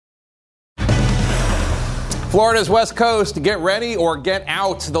Florida's west coast, get ready or get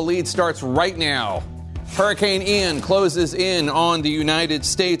out. The lead starts right now. Hurricane Ian closes in on the United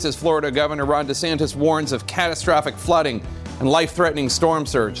States as Florida Governor Ron DeSantis warns of catastrophic flooding and life-threatening storm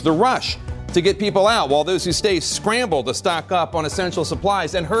surge. The rush to get people out while those who stay scramble to stock up on essential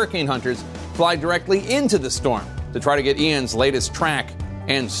supplies, and hurricane hunters fly directly into the storm to try to get Ian's latest track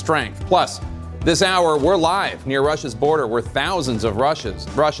and strength. Plus, this hour, we're live near Russia's border where thousands of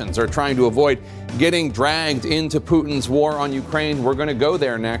Russians are trying to avoid getting dragged into Putin's war on Ukraine. We're going to go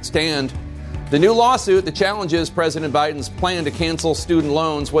there next. And the new lawsuit that challenges President Biden's plan to cancel student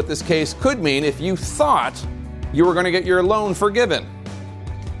loans, what this case could mean if you thought you were going to get your loan forgiven.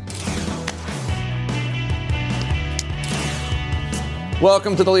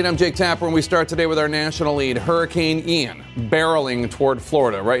 Welcome to The Lead. I'm Jake Tapper, and we start today with our national lead. Hurricane Ian barreling toward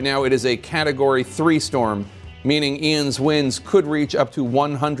Florida. Right now, it is a Category 3 storm, meaning Ian's winds could reach up to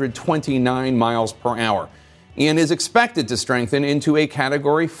 129 miles per hour. Ian is expected to strengthen into a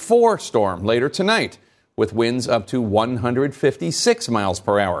Category 4 storm later tonight, with winds up to 156 miles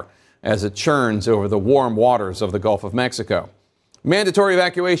per hour as it churns over the warm waters of the Gulf of Mexico. Mandatory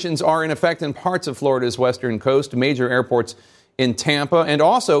evacuations are in effect in parts of Florida's western coast. Major airports in Tampa and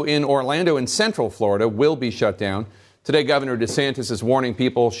also in Orlando and Central Florida will be shut down. Today, Governor DeSantis is warning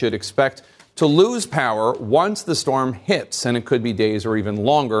people should expect to lose power once the storm hits, and it could be days or even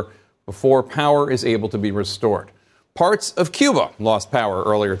longer before power is able to be restored. Parts of Cuba lost power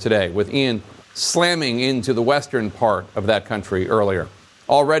earlier today, with Ian slamming into the western part of that country earlier.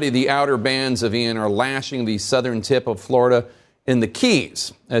 Already, the outer bands of Ian are lashing the southern tip of Florida in the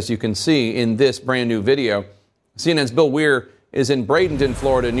Keys, as you can see in this brand new video. CNN's Bill Weir is in Bradenton,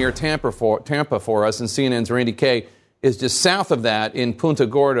 Florida, near Tampa for us, and CNN's Randy Kay is just south of that in Punta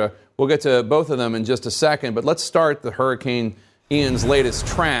Gorda. We'll get to both of them in just a second, but let's start the Hurricane Ian's latest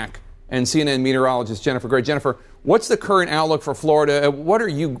track and CNN meteorologist Jennifer Gray. Jennifer, what's the current outlook for Florida? What are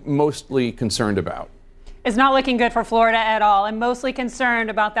you mostly concerned about? It's not looking good for Florida at all. I'm mostly concerned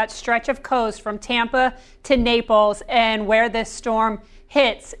about that stretch of coast from Tampa to Naples, and where this storm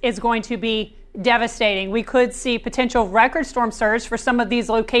hits is going to be devastating. We could see potential record storm surge for some of these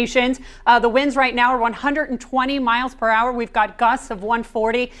locations. The winds right now are 120 miles per hour. We've got gusts of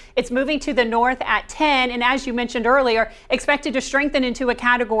 140. It's moving to the north at 10, and as you mentioned earlier, expected to strengthen into a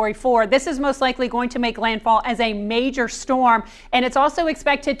Category 4. This is most likely going to make landfall as a major storm, and it's also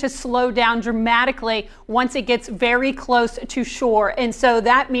expected to slow down dramatically once it gets very close to shore. And so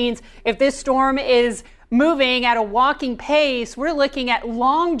that means if this storm is moving at a walking pace, we're looking at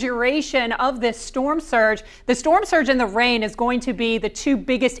long duration of this storm surge. The storm surge and the rain is going to be the two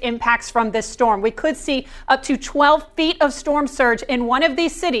biggest impacts from this storm. We could see up to 12 feet of storm surge in one of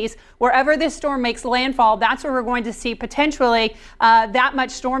these cities. Wherever this storm makes landfall, that's where we're going to see potentially that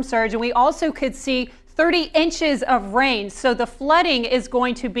much storm surge. And we also could see 30 inches of rain. So the flooding is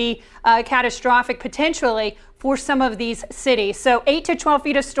going to be catastrophic potentially for some of these cities. So 8 to 12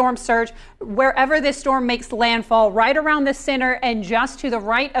 feet of storm surge wherever this storm makes landfall, right around the center and just to the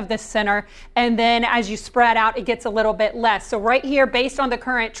right of the center. And then as you spread out, it gets a little bit less. So right here, based on the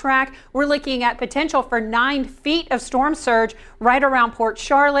current track, we're looking at potential for 9 feet of storm surge right around Port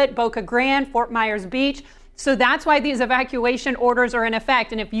Charlotte, Boca Grande, Fort Myers Beach. So that's why these evacuation orders are in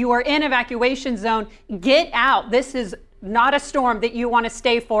effect. And if you are in evacuation zone, get out. This is not a storm that you want to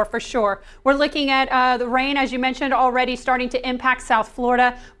stay for sure. We're looking at the rain, as you mentioned, already starting to impact South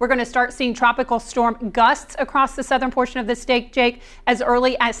Florida. We're going to start seeing tropical storm gusts across the southern portion of the state, Jake, as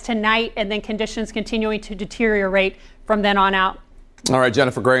early as tonight, and then conditions continuing to deteriorate from then on out. All right,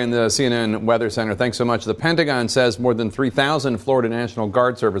 Jennifer Gray in the CNN Weather Center. Thanks so much. The Pentagon says more than 3,000 Florida National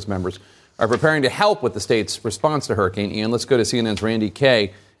Guard Service members are preparing to help with the state's response to Hurricane Ian. Let's go to CNN's Randy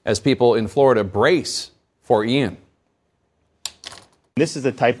Kay as people in Florida brace for Ian. This is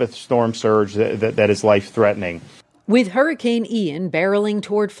the type of storm surge that is life-threatening. With Hurricane Ian barreling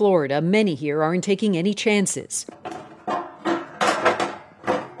toward Florida, many here aren't taking any chances.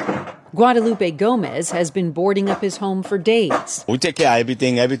 Guadalupe Gomez has been boarding up his home for days. We take care of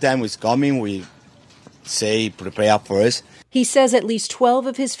everything. Every time it's coming, we say prepare for us. He says at least 12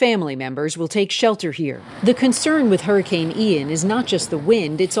 of his family members will take shelter here. The concern with Hurricane Ian is not just the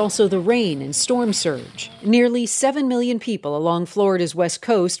wind, it's also the rain and storm surge. Nearly 7 million people along Florida's west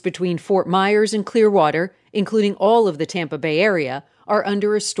coast between Fort Myers and Clearwater, including all of the Tampa Bay area, are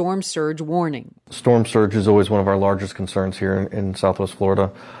under a storm surge warning. Storm surge is always one of our largest concerns here in Southwest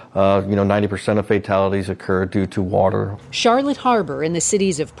Florida. 90% of fatalities occur due to water. Charlotte Harbor and the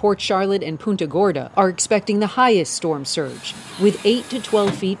cities of Port Charlotte and Punta Gorda are expecting the highest storm surge, with 8 to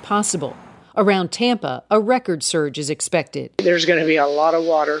 12 feet possible. Around Tampa, a record surge is expected. There's going to be a lot of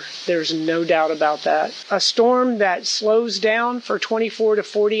water. There's no doubt about that. A storm that slows down for 24 to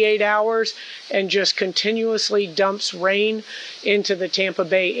 48 hours and just continuously dumps rain into the Tampa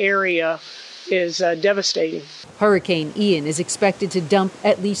Bay area is devastating. Hurricane Ian is expected to dump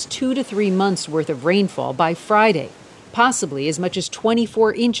at least 2 to 3 months' worth of rainfall by Friday, possibly as much as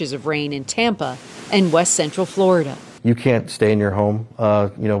 24 inches of rain in Tampa and west central Florida. You can't stay in your home.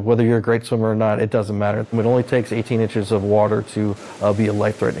 Whether you're a great swimmer or not, it doesn't matter. It only takes 18 inches of water to be a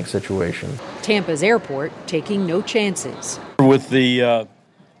life-threatening situation. Tampa's airport taking no chances. With the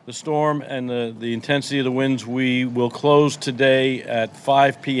storm and the intensity of the winds, we will close today at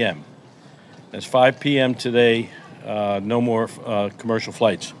 5 p.m. That's 5 p.m. today. No more commercial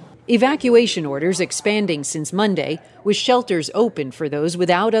flights. Evacuation orders expanding since Monday, with shelters open for those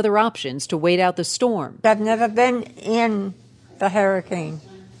without other options to wait out the storm. I've never been in the hurricane.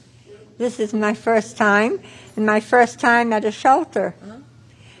 This is my first time, and my first time at a shelter.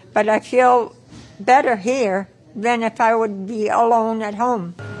 But I feel better here than if I would be alone at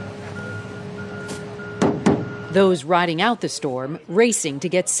home. Those riding out the storm racing to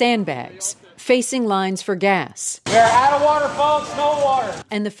get sandbags, facing lines for gas. We're out of water, folks, no water.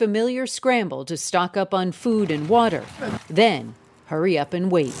 And the familiar scramble to stock up on food and water. Then, hurry up and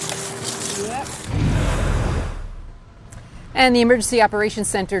wait. And the Emergency Operations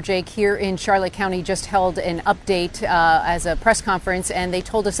Center, Jake, here in Charlotte County just held an update as a press conference, and they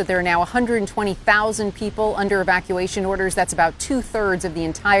told us that there are now 120,000 people under evacuation orders. That's about 2/3 of the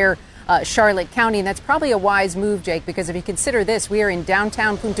entire Charlotte County, and that's probably a wise move, Jake, because if you consider this, we are in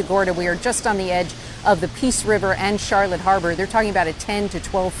downtown Punta Gorda. We are just on the edge of the Peace River and Charlotte Harbor. They're talking about a 10 to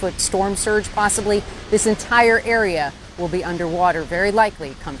 12-foot storm surge, possibly. This entire area will be underwater, very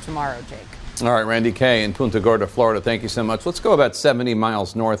likely come tomorrow, Jake. All right, Randy Kay in Punta Gorda, Florida. Thank you so much. Let's go about 70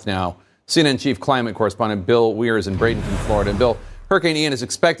 miles north now. CNN Chief Climate Correspondent Bill Weir is in Bradenton, Florida. And Bill, Hurricane Ian is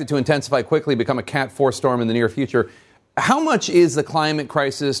expected to intensify quickly, become a Cat 4 storm in the near future. How much is the climate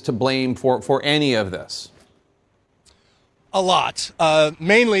crisis to blame for any of this? A lot.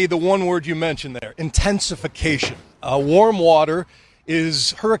 Mainly the one word you mentioned there, intensification. Warm water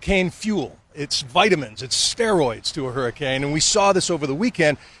is hurricane fuel. It's vitamins, it's steroids to a hurricane. And we saw this over the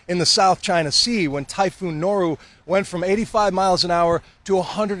weekend in the South China Sea when Typhoon Noru went from 85 miles an hour to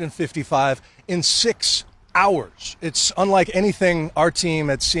 155 in 6 hours. It's unlike anything our team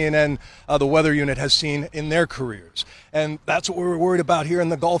at CNN, the weather unit, has seen in their careers. And that's what we were worried about here in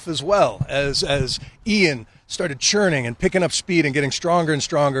the Gulf as well, as Ian started churning and picking up speed and getting stronger and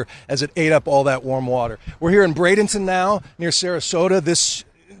stronger as it ate up all that warm water. We're here in Bradenton now, near Sarasota. This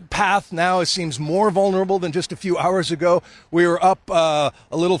path now seems more vulnerable than just a few hours ago. We were up a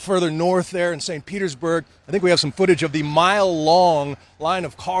little further north there in St. Petersburg. I think we have some footage of the mile-long line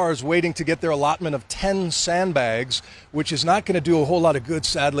of cars waiting to get their allotment of 10 sandbags, which is not going to do a whole lot of good,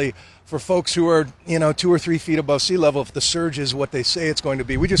 sadly, for folks who are, 2 or 3 feet above sea level if the surge is what they say it's going to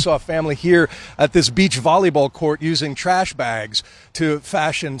be. We just saw a family here at this beach volleyball court using trash bags to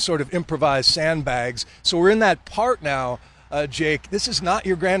fashion sort of improvised sandbags. So we're in that part now, Jake. This is not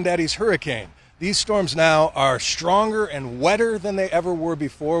your granddaddy's hurricane. These storms now are stronger and wetter than they ever were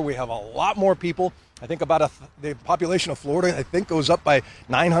before. We have a lot more people. I think about the population of Florida, I think, goes up by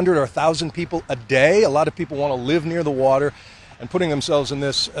 900 or 1,000 people a day. A lot of people want to live near the water and putting themselves in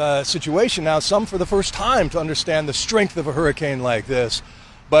this situation now, some for the first time, to understand the strength of a hurricane like this.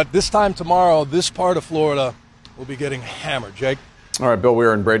 But this time tomorrow, this part of Florida will be getting hammered. Jake? All right, Bill,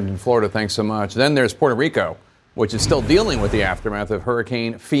 we're in Bradenton, Florida. Thanks so much. Then there's Puerto Rico, which is still dealing with the aftermath of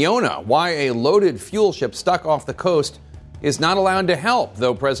Hurricane Fiona. Why a loaded fuel ship stuck off the coast is not allowed to help,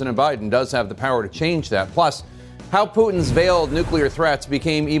 though President Biden does have the power to change that. Plus, how Putin's veiled nuclear threats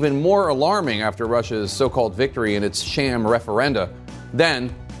became even more alarming after Russia's so-called victory in its sham referenda.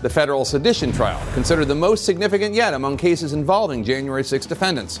 Then, the federal sedition trial, considered the most significant yet among cases involving January 6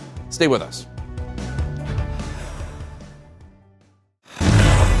 defendants. Stay with us.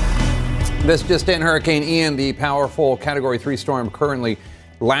 This just in, Hurricane Ian, the powerful Category 3 storm currently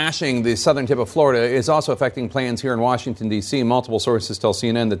lashing the southern tip of Florida, is also affecting plans here in Washington, D.C. Multiple sources tell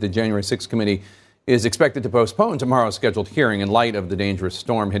CNN that the January 6th committee is expected to postpone tomorrow's scheduled hearing in light of the dangerous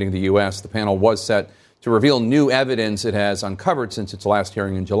storm hitting the U.S. The panel was set to reveal new evidence it has uncovered since its last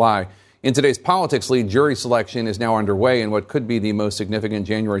hearing in July. In today's politics lead, jury selection is now underway in what could be the most significant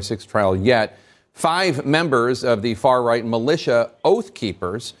January 6th trial yet. 5 members of the far-right militia Oath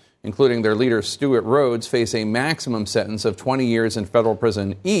Keepers, including their leader Stuart Rhodes, face a maximum sentence of 20 years in federal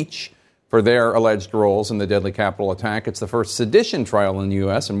prison each for their alleged roles in the deadly Capitol attack. It's the first sedition trial in the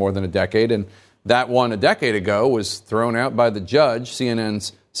U.S. in more than a decade, and that one a decade ago was thrown out by the judge.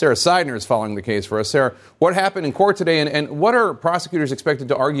 CNN's Sarah Seidner is following the case for us. Sarah, what happened in court today, and what are prosecutors expected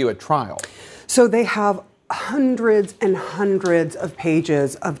to argue at trial? So they have hundreds and hundreds of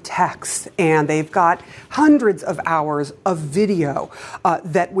pages of text, and they've got hundreds of hours of video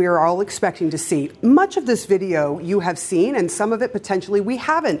that we're all expecting to see. Much of this video you have seen, and some of it potentially we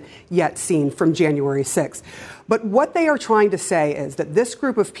haven't yet seen from January 6th. But what they are trying to say is that this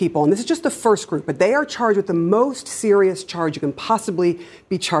group of people, and this is just the first group, but they are charged with the most serious charge you can possibly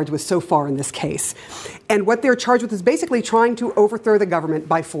be charged with so far in this case. And what they're charged with is basically trying to overthrow the government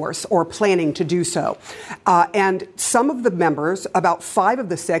by force or planning to do so. And some of the members, about 5 of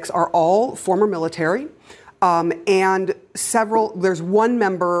the 6, are all former military. And there's 2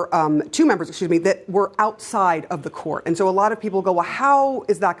 members, that were outside of the court. And so a lot of people go, well, how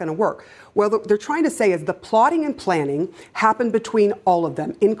is that going to work? Well, they're trying to say is the plotting and planning happened between all of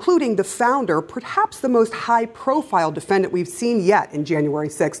them, including the founder, perhaps the most high-profile defendant we've seen yet in January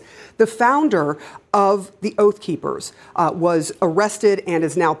 6th. The founder of the Oath Keepers was arrested and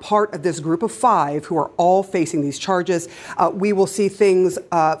is now part of this group of 5 who are all facing these charges. We will see things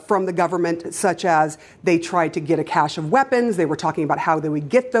from the government, such as they tried to get a cache of weapons. They were talking about how they would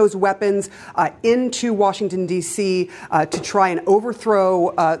get those weapons into Washington, D.C. To try and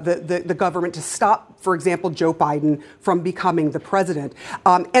overthrow the government, to stop, for example, Joe Biden from becoming the president.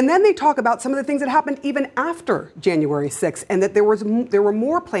 And then they talk about some of the things that happened even after January 6th, and that there were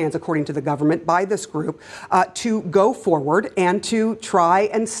more plans, according to the government, by this group to go forward and to try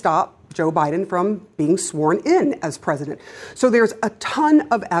and stop Joe Biden from being sworn in as president. So there's a ton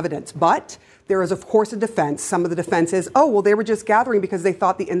of evidence, but there is, of course, a defense. Some of the defense is, they were just gathering because they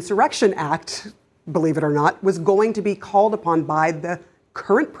thought the Insurrection Act, believe it or not, was going to be called upon by the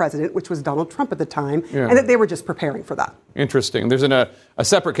current president, which was Donald Trump at the time, and that they were just preparing for that. Interesting. There's a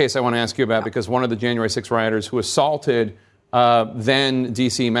separate case I want to ask you about, because one of the January 6 rioters who assaulted then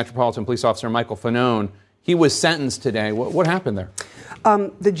D.C. Metropolitan Police Officer Michael Fanone, he was sentenced today. What happened there?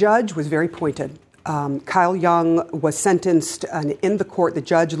 The judge was very pointed. Kyle Young was sentenced, and in the court, the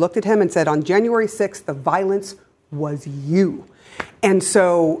judge looked at him and said, on January 6th, the violence was you. And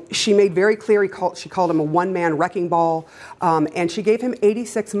so she made very clear, she called him a one-man wrecking ball, and she gave him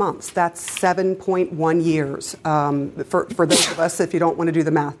 86 months. That's 7.1 years for those of us, if you don't want to do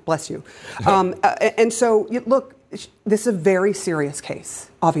the math, bless you. And so, look, this is a very serious case,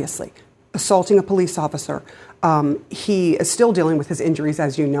 obviously. Assaulting a police officer. He is still dealing with his injuries,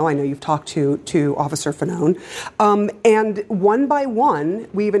 as you know. I know you've talked to Officer Fanone. And one by one,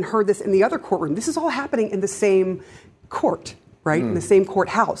 we even heard this in the other courtroom. This is all happening in the same court, right? In the same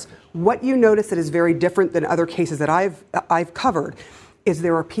courthouse. What you notice that is very different than other cases that I've covered is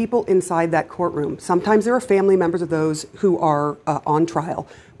there are people inside that courtroom. Sometimes there are family members of those who are on trial,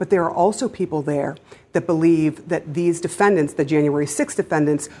 but there are also people there that believe that these defendants, the January 6th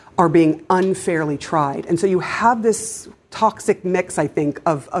defendants, are being unfairly tried. And so you have this toxic mix, I think,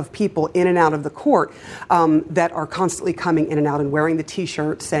 of people in and out of the court that are constantly coming in and out and wearing the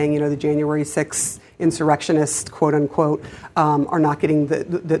T-shirt saying, the January 6th insurrectionists, quote unquote, are not getting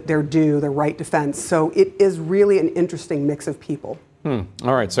their due, their right defense. So it is really an interesting mix of people. All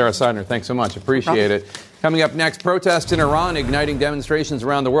right, Sarah Seidner, thanks so much. Appreciate it. Coming up next, protests in Iran igniting demonstrations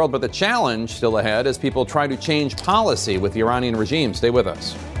around the world, but the challenge still ahead as people try to change policy with the Iranian regime. Stay with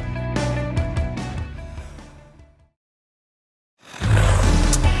us.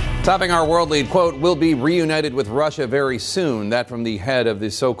 Topping our world lead, quote, "We'll be reunited with Russia very soon." That from the head of the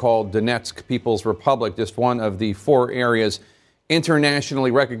so-called Donetsk People's Republic, just one of the 4 areas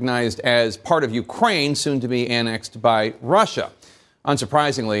internationally recognized as part of Ukraine, soon to be annexed by Russia.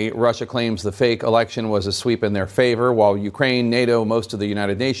 Unsurprisingly, Russia claims the fake election was a sweep in their favor, while Ukraine, NATO, most of the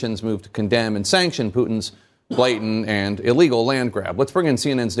United Nations moved to condemn and sanction Putin's blatant and illegal land grab. Let's bring in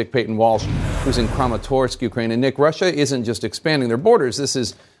CNN's Nick Payton-Walsh, who's in Kramatorsk, Ukraine. And Nick, Russia isn't just expanding their borders. This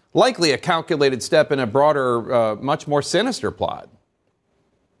is likely a calculated step in a broader, much more sinister plot.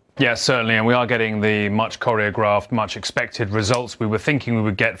 Yes, certainly, and we are getting the much choreographed, much expected results we were thinking we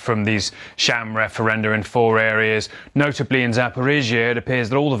would get from these sham referenda in 4 areas. Notably in Zaporizhia, it appears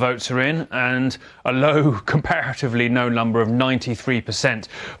that all the votes are in, and a comparatively low number of 93%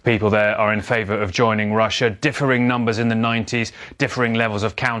 people there are in favour of joining Russia. Differing numbers in the 90s, differing levels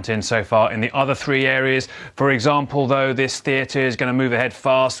of count-in so far in the other 3 areas. For example, though, this theatre is going to move ahead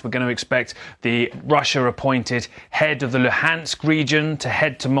fast. We're going to expect the Russia-appointed head of the Luhansk region to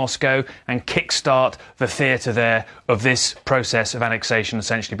head to Moscow and kickstart the theatre there of this process of annexation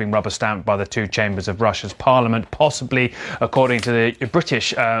essentially being rubber-stamped by the 2 chambers of Russia's parliament. Possibly, according to the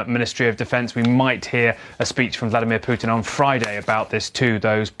British Ministry of Defence, we might hear a speech from Vladimir Putin on Friday about this to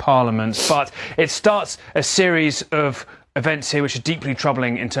those parliaments. But it starts a series of events here which are deeply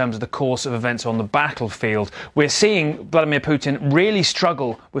troubling in terms of the course of events on the battlefield. We're seeing Vladimir Putin really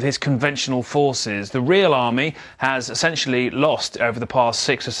struggle with his conventional forces. The real army has essentially lost over the past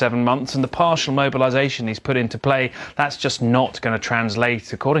 6 or 7 months, and the partial mobilisation he's put into play, that's just not going to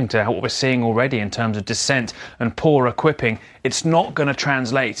translate, according to what we're seeing already in terms of dissent and poor equipping. It's not going to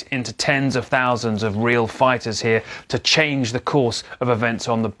translate into tens of thousands of real fighters here to change the course of events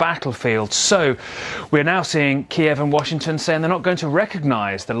on the battlefield. So we're now seeing Kiev and Washington saying they're not going to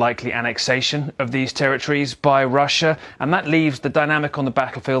recognise the likely annexation of these territories by Russia, and that leaves the dynamic on the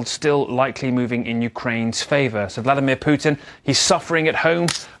battlefield still likely moving in Ukraine's favour. So Vladimir Putin, he's suffering at home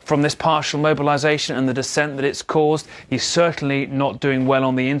from this partial mobilisation and the dissent that it's caused. He's certainly not doing well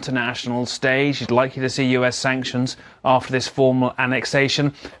on the international stage. He's likely to see US sanctions after this formal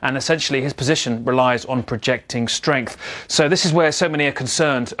annexation, and essentially his position relies on projecting strength. So this is where so many are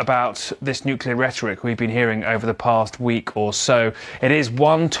concerned about this nuclear rhetoric we've been hearing over the past week or so. It is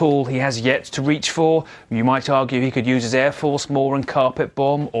one tool he has yet to reach for. You might argue he could use his Air Force more and carpet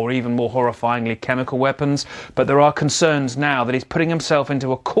bomb, or even more horrifyingly chemical weapons, but there are concerns now that he's putting himself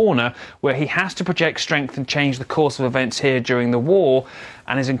into a corner where he has to project strength and change the course of events here during the war,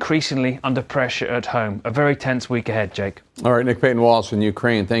 and is increasingly under pressure at home. A very tense week ahead, Jake. All right, Nick Payton-Walsh in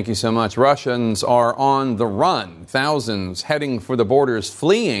Ukraine, thank you so much. Russians are on the run. Thousands heading for the borders,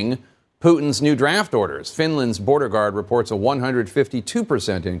 fleeing Putin's new draft orders. Finland's border guard reports a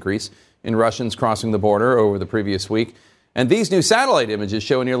 152% increase in Russians crossing the border over the previous week. And these new satellite images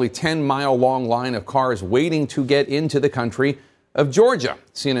show a nearly 10-mile-long line of cars waiting to get into the country of Georgia.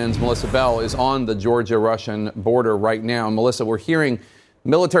 CNN's Melissa Bell is on the Georgia-Russian border right now. Melissa, we're hearing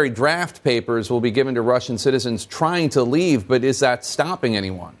military draft papers will be given to Russian citizens trying to leave, but is that stopping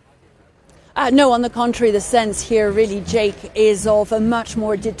anyone? No, on the contrary, the sense here really, Jake, is of a much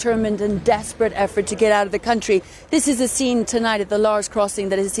more determined and desperate effort to get out of the country. This is a scene tonight at the Lars crossing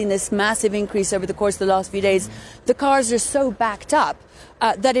that has seen this massive increase over the course of the last few days. The cars are so backed up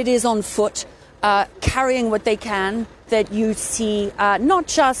that it is on foot, carrying what they can, that you see not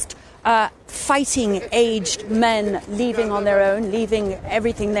just fighting aged men leaving on their own, leaving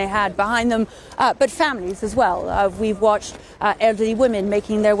everything they had behind them, but families as well. We've watched elderly women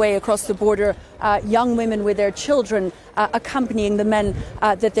making their way across the border, young women with their children accompanying the men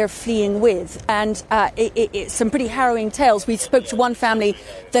that they're fleeing with. And it's some pretty harrowing tales. We spoke to one family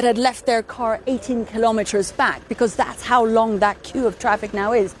that had left their car 18 kilometers back, because that's how long that queue of traffic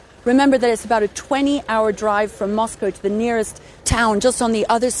now is. Remember that it's about a 20-hour drive from Moscow to the nearest town just on the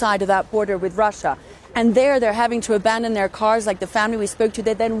other side of that border with Russia. And there they're having to abandon their cars, like the family we spoke to.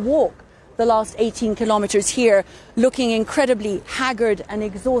 They then walk the last 18 kilometers here, looking incredibly haggard and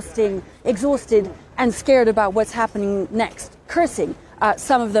exhausted and scared about what's happening next, cursing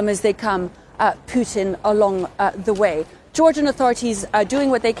some of them as they come Putin along the way. Georgian authorities are doing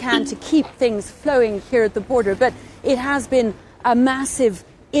what they can to keep things flowing here at the border, but it has been a massive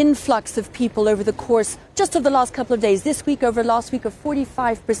influx of people over the course just of the last couple of days. This week over last week, a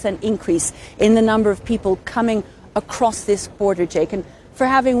 45% increase in the number of people coming across this border, Jake. And for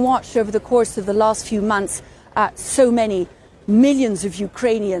having watched over the course of the last few months so many millions of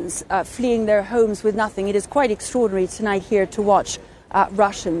Ukrainians fleeing their homes with nothing, it is quite extraordinary tonight here to watch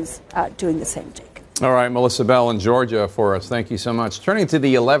Russians doing the same, Jake. All right, Melissa Bell in Georgia for us. Thank you so much. Turning to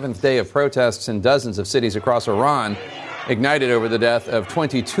the 11th day of protests in dozens of cities across Iran, ignited over the death of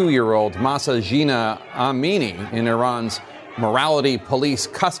 22-year-old Mahsa Jina Amini in Iran's morality police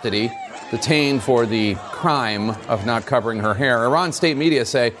custody, detained for the crime of not covering her hair. Iran state media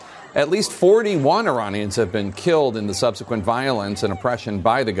say at least 41 Iranians have been killed in the subsequent violence and oppression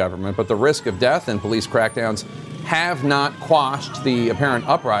by the government, but the risk of death and police crackdowns have not quashed the apparent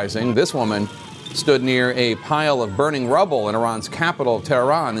uprising. This woman stood near a pile of burning rubble in Iran's capital of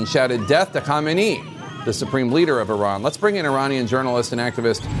Tehran and shouted, "Death to Khamenei," the supreme leader of Iran. Let's bring in Iranian journalist and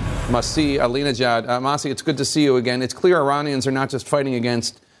activist Masih Alinejad. Masih, it's good to see you again. It's clear Iranians are not just fighting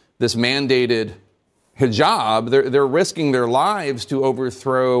against this mandated hijab. They're risking their lives to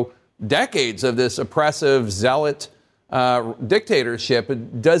overthrow decades of this oppressive, zealot dictatorship.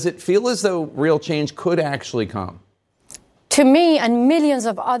 Does it feel as though real change could actually come? To me and millions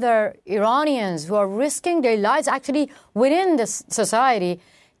of other Iranians who are risking their lives actually within this society,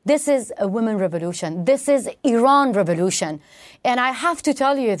 this is a women revolution. This is Iran revolution. And I have to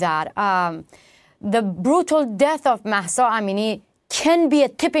tell you that the brutal death of Mahsa Amini can be a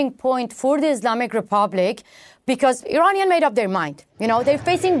tipping point for the Islamic Republic, because Iranian made up their mind. You know, they're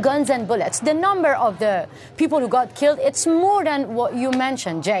facing guns and bullets. The number of the people who got killed, it's more than what you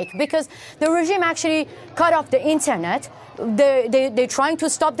mentioned, Jake, because the regime actually cut off the internet. They're trying to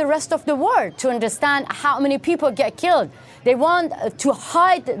stop the rest of the world to understand how many people get killed. They want to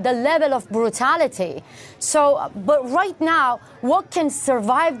hide the level of brutality. So, but right now, what can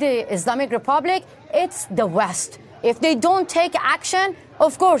survive the Islamic Republic? It's the West. If they don't take action,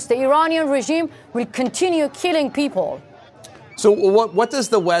 of course, the Iranian regime will continue killing people. So what does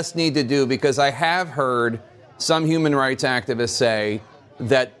the West need to do? Because I have heard some human rights activists say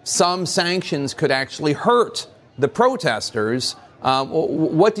that some sanctions could actually hurt the protesters.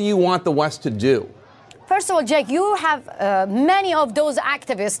 What do you want the West to do? First of all, Jake, you have many of those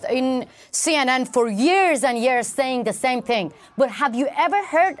activists in CNN for years and years saying the same thing. But have you ever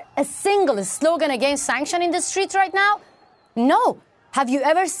heard a single slogan against sanction in the streets right now? No. Have you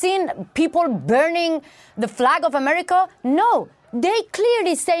ever seen people burning the flag of America? No. They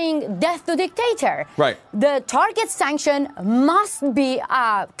clearly saying death to dictator. Right. The target sanction must be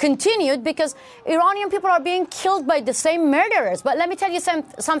continued because Iranian people are being killed by the same murderers. But let me tell you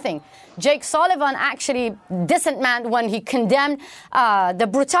something. Jake Sullivan actually decent man when he condemned the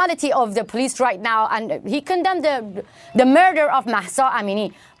brutality of the police right now, and he condemned the murder of Mahsa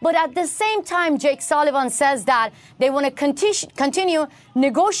Amini. But at the same time, Jake Sullivan says that they want to continue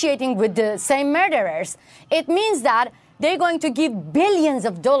negotiating with the same murderers. It means that they're going to give billions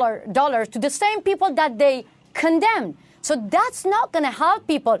of dollars to the same people that they condemned. So that's not going to help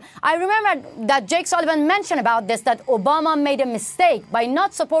people. I remember that Jake Sullivan mentioned about this, that Obama made a mistake by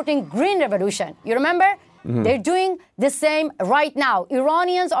not supporting Green Revolution. You remember? Mm-hmm. They're doing the same right now.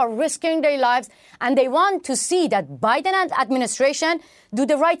 Iranians are risking their lives, and they want to see that Biden administration do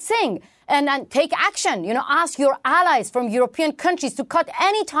the right thing and take action. You know, ask your allies from European countries to cut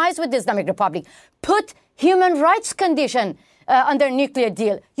any ties with the Islamic Republic. Put human rights condition under nuclear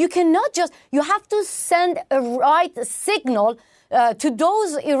deal. You cannot you have to send a right signal to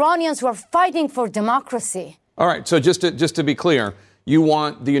those Iranians who are fighting for democracy. All right. So just to be clear, you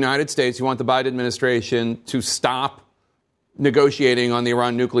want the United States, you want the Biden administration to stop negotiating on the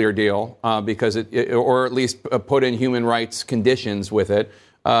Iran nuclear deal because or at least put in human rights conditions with it.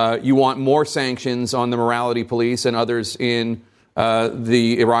 You want more sanctions on the morality police and others in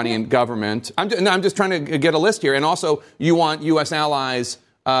the Iranian government. I'm just trying to get a list here. And also, you want U.S. allies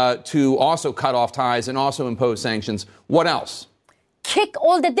to also cut off ties and also impose sanctions. What else? Kick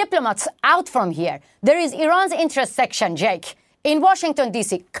all the diplomats out from here. There is Iran's interest section, Jake, in Washington,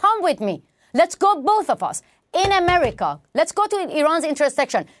 D.C. Come with me. Let's go, both of us. In America, let's go to Iran's interest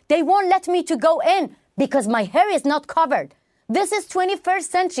section. They won't let me to go in because my hair is not covered. This is 21st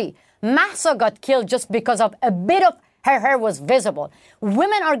century. Mahsa got killed just because of a bit of her hair was visible.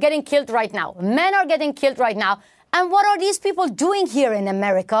 Women are getting killed right now. Men are getting killed right now. And what are these people doing here in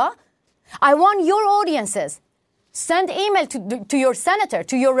America? I want your audiences. Send email to your senator,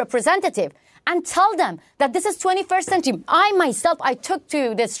 to your representative, and tell them that this is 21st century. I took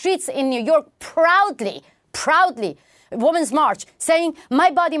to the streets in New York proudly, Women's March, saying, my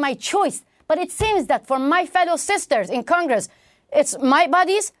body, my choice. But it seems that for my fellow sisters in Congress, it's my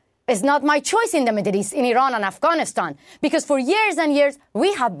bodies. It's not my choice in the Middle East, in Iran and Afghanistan, because for years and years,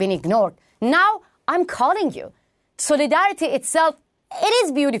 we have been ignored. Now, I'm calling you. Solidarity itself, it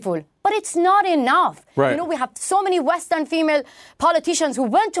is beautiful, but it's not enough. Right. You know, we have so many Western female politicians who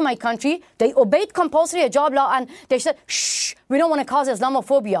went to my country, they obeyed compulsory hijab law, and they said, shh, we don't want to cause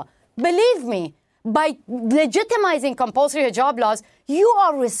Islamophobia. Believe me, by legitimizing compulsory hijab laws, you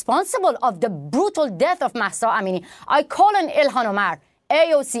are responsible of the brutal death of Mahsa Amini. I call on Ilhan Omar,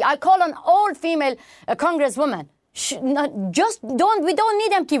 AOC. I call on all female congresswomen. We don't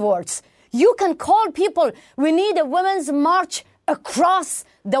need empty words. You can call people. We need a women's march across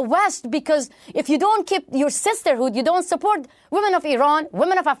the West, because if you don't keep your sisterhood, you don't support women of Iran,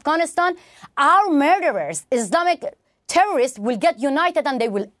 women of Afghanistan, our murderers, Islamic terrorists will get united and they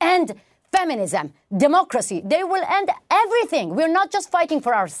will end feminism, democracy. They will end everything. We're not just fighting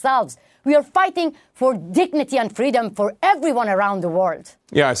for ourselves. We are fighting for dignity and freedom for everyone around the world.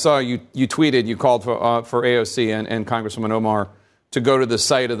 Yeah, I saw you tweeted, you called for AOC and Congresswoman Omar to go to the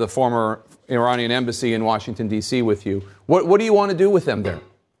site of the former Iranian embassy in Washington, D.C. with you. What do you want to do with them there?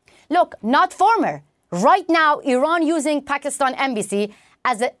 Look, not former. Right now, Iran using Pakistan embassy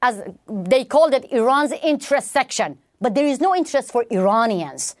as they called it Iran's interest section. But there is no interest for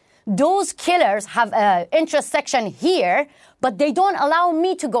Iranians. Those killers have an interest section here, but they don't allow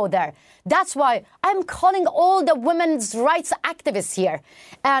me to go there. That's why I'm calling all the women's rights activists here.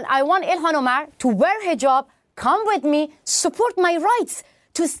 And I want Ilhan Omar to wear hijab, come with me, support my rights,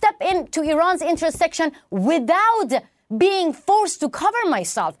 to step into Iran's intersection without being forced to cover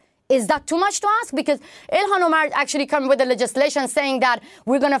myself. Is that too much to ask? Because Ilhan Omar actually came with the legislation saying that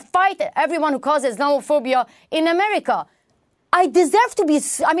we're going to fight everyone who causes Islamophobia in America. I deserve to be,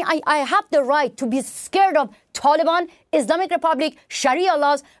 I have the right to be scared of Taliban, Islamic Republic, Sharia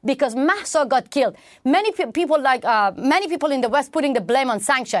laws, because Mahsa got killed. Many people in the West putting the blame on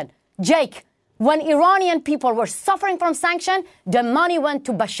sanction. Jake, when Iranian people were suffering from sanction, the money went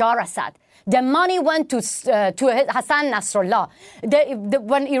to Bashar Assad. The money went to Hassan Nasrallah.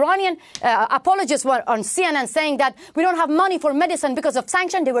 When Iranian apologists were on CNN saying that we don't have money for medicine because of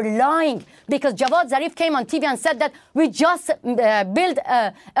sanction, they were lying, because Javad Zarif came on TV and said that we just built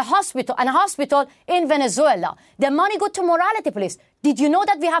a hospital in Venezuela. The money go to morality police. Did you know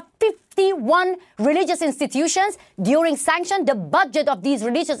that we have 51 religious institutions? During sanction, the budget of these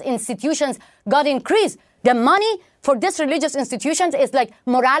religious institutions got increased. The money for these religious institutions is like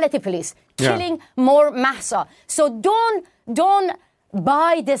morality police, killing more Mahsa. So don't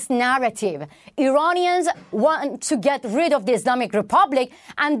buy this narrative. Iranians want to get rid of the Islamic Republic,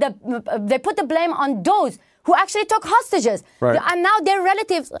 and they put the blame on those who actually took hostages. Right. And now their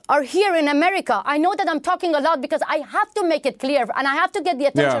relatives are here in America. I know that I'm talking a lot because I have to make it clear, and I have to get the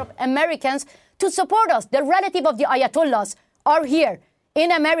attention of Americans to support us. The relative of the Ayatollahs are here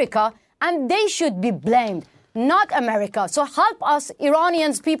in America, and they should be blamed, not America. So help us.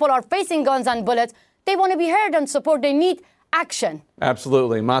 Iranians, people are facing guns and bullets. They want to be heard and support. They need action.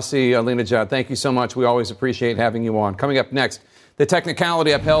 Absolutely. Masih Alinejad, thank you so much. We always appreciate having you on. Coming up next, the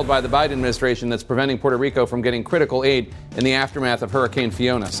technicality upheld by the Biden administration that's preventing Puerto Rico from getting critical aid in the aftermath of Hurricane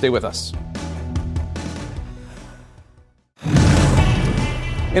Fiona. Stay with us.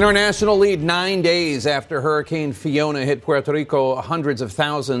 In our national lead, 9 days after Hurricane Fiona hit Puerto Rico, hundreds of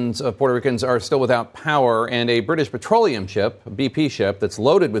thousands of Puerto Ricans are still without power, and a British petroleum ship, a BP ship, that's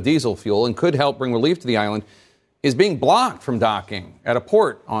loaded with diesel fuel and could help bring relief to the island, is being blocked from docking at a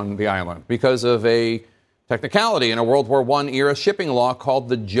port on the island because of a technicality in a World War I era shipping law called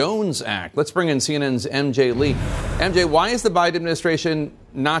the Jones Act. Let's bring in CNN's MJ Lee. MJ, why is the Biden administration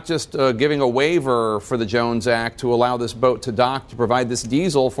not just giving a waiver for the Jones Act to allow this boat to dock to provide this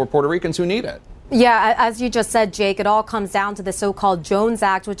diesel for Puerto Ricans who need it? Yeah, as you just said, Jake, it all comes down to the so-called Jones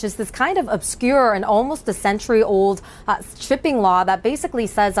Act, which is this kind of obscure and almost a century-old shipping law that basically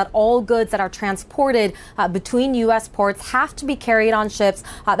says that all goods that are transported between U.S. ports have to be carried on ships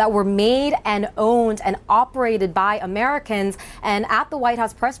that were made and owned and operated by Americans. And at the White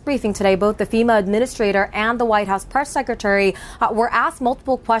House press briefing today, both the FEMA administrator and the White House press secretary were asked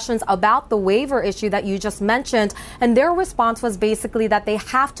multiple questions about the waiver issue that you just mentioned. And their response was basically that they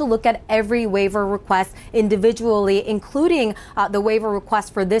have to look at every waiver request individually, including the waiver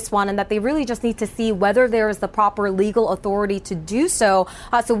request for this one, and that they really just need to see whether there is the proper legal authority to do so.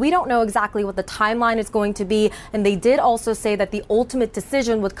 So we don't know exactly what the timeline is going to be, and they did also say that the ultimate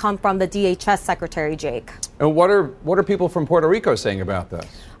decision would come from the DHS Secretary, Jake. And what are people from Puerto Rico saying about this?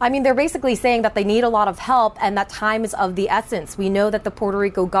 I mean, they're basically saying that they need a lot of help and that time is of the essence. We know that the Puerto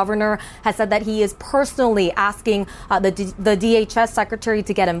Rico governor has said that he is personally asking the DHS secretary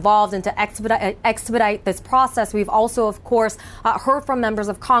to get involved and to expedite this process. We've also, of course, heard from members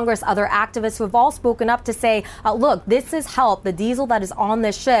of Congress, other activists who have all spoken up to say, look, this is help, the diesel that is on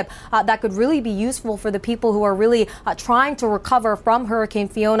this ship that could really be useful for the people who are really trying to recover from Hurricane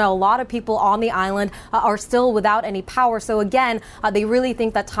Fiona. A lot of people on the island are still without any power. So again, they really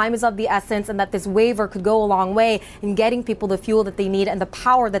think that time is of the essence and that this waiver could go a long way in getting people the fuel that they need and the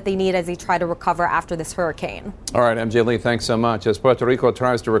power that they need as they try to recover after this hurricane. All right, MJ Lee, thanks so much. As Puerto Rico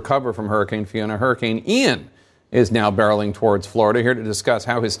tries to recover from Hurricane Fiona, Hurricane Ian is now barreling towards Florida. Here to discuss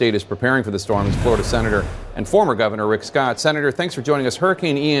how his state is preparing for the storm is Florida Senator and former Governor Rick Scott. Senator, thanks for joining us.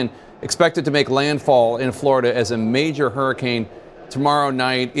 Hurricane Ian expected to make landfall in Florida as a major hurricane tomorrow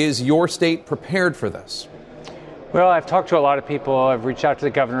night. Is your state prepared for this? Well, I've talked to a lot of people. I've reached out to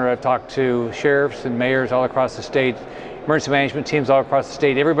the governor. I've talked to sheriffs and mayors all across the state, emergency management teams all across the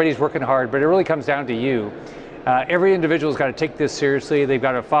state. Everybody's working hard, but it really comes down to you. Every individual's got to take this seriously. They've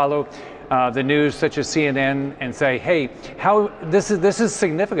got to follow the news, such as CNN, and say, "Hey, how this is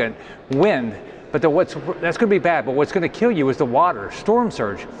significant wind." But that's going to be bad. But what's going to kill you is the water, storm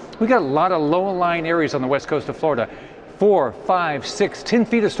surge. We got a lot of low-lying areas on the west coast of Florida. 4, 5, 6, 10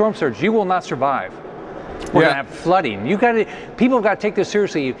 feet of storm surge. You will not survive. We're going to have flooding. People have got to take this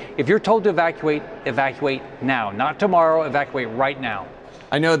seriously. If you're told to evacuate, evacuate now. Not tomorrow, evacuate right now.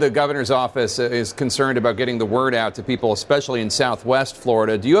 I know the governor's office is concerned about getting the word out to people, especially in southwest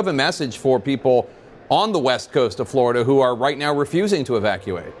Florida. Do you have a message for people on the west coast of Florida who are right now refusing to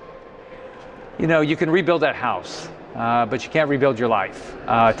evacuate? You know, you can rebuild that house. but you can't rebuild your life.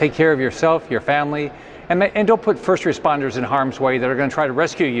 Take care of yourself, your family, and don't put first responders in harm's way that are going to try to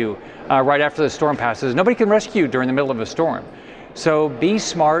rescue you right after the storm passes. Nobody can rescue you during the middle of a storm. So be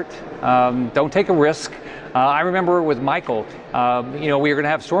smart. Don't take a risk. I remember with Michael, we were going to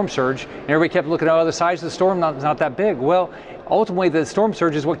have storm surge, and everybody kept looking at the size of the storm, not that big. Well, ultimately, the storm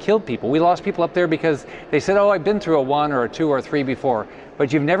surge is what killed people. We lost people up there because they said, oh, I've been through a 1 or a 2 or a 3 before.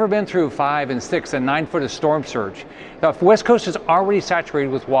 But you've never been through 5 and 6 and 9 foot of storm surge. The West Coast is already saturated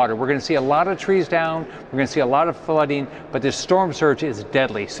with water. We're going to see a lot of trees down. We're going to see a lot of flooding, but this storm surge is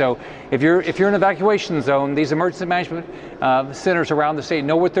deadly. So if you're in an evacuation zone, these emergency management centers around the state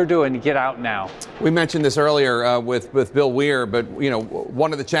know what they're doing. Get out now. We mentioned this earlier with Bill Weir, but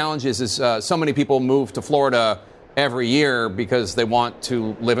one of the challenges is so many people move to Florida every year because they want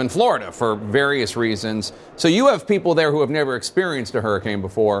to live in Florida for various reasons. So you have people there who have never experienced a hurricane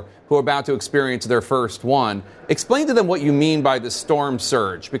before, who are about to experience their first one. Explain to them what you mean by the storm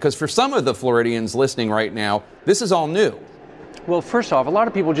surge, because for some of the Floridians listening right now, this is all new. Well, first off, a lot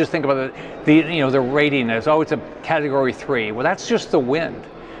of people just think about the rating as, oh, it's a Category 3. Well, that's just the wind.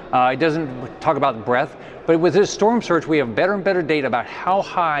 It doesn't talk about breath. But with this storm surge, we have better and better data about how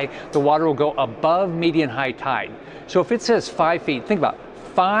high the water will go above median high tide. So if it says 5 feet, think about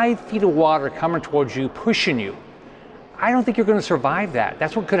 5 feet of water coming towards you, pushing you. I don't think you're going to survive that.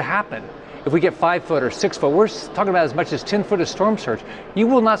 That's what could happen. If we get 5 foot or 6 foot, we're talking about as much as 10 foot of storm surge. You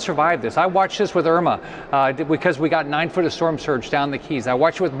will not survive this. I watched this with Irma because we got 9 foot of storm surge down the Keys. I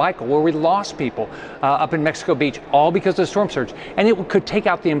watched it with Michael where we lost people up in Mexico Beach, all because of storm surge. And it could take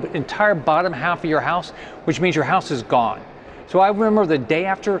out the entire bottom half of your house, which means your house is gone. So I remember the day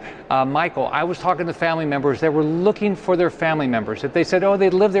after Michael, I was talking to family members that were looking for their family members. If they said, oh,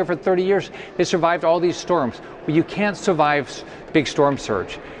 they lived there for 30 years, they survived all these storms. Well, you can't survive big storm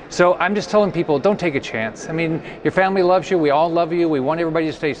surge. So I'm just telling people, don't take a chance. I mean, your family loves you. We all love you. We want everybody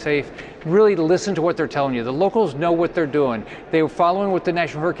to stay safe. Really listen to what they're telling you. The locals know what they're doing. They were following what the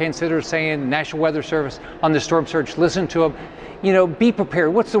National Hurricane Center is saying, National Weather Service on the storm surge. Listen to them. Be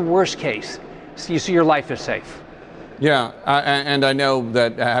prepared. What's the worst case? So you see your life is safe. Yeah, and I know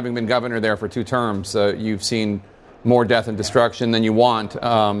that having been governor there for 2 terms, you've seen more death and destruction than you want.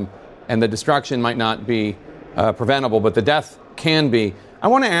 And the destruction might not be preventable, but the death can be. I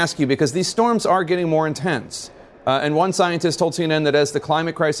want to ask you, because these storms are getting more intense. And one scientist told CNN that as the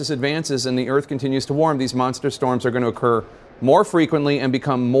climate crisis advances and the Earth continues to warm, these monster storms are going to occur more frequently and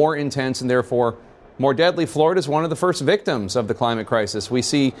become more intense and therefore more deadly. Florida is one of the first victims of the climate crisis. We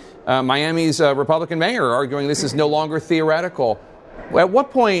see Miami's Republican mayor arguing this is no longer theoretical. At what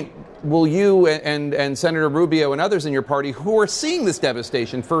point will you and Senator Rubio and others in your party who are seeing this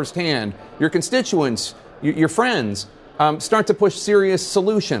devastation firsthand, your constituents, your friends, start to push serious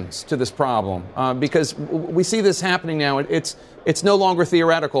solutions to this problem? Because we see this happening now. It's no longer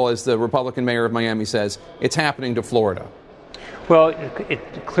theoretical, as the Republican mayor of Miami says. It's happening to Florida. Well,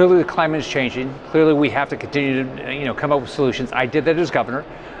 clearly the climate is changing. Clearly we have to continue to come up with solutions. I did that as governor.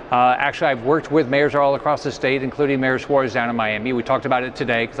 Actually, I've worked with mayors all across the state, including Mayor Suarez down in Miami. We talked about it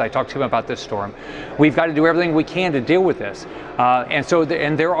today because I talked to him about this storm. We've got to do everything we can to deal with this.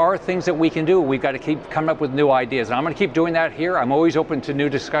 And there are things that we can do. We've got to keep coming up with new ideas. And I'm going to keep doing that here. I'm always open to new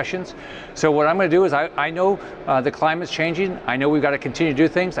discussions. So what I'm going to do is I know the climate's changing. I know we've got to continue to do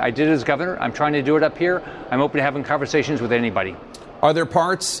things. I did it as governor. I'm trying to do it up here. I'm open to having conversations with anybody. Are there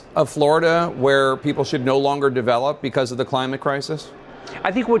parts of Florida where people should no longer develop because of the climate crisis?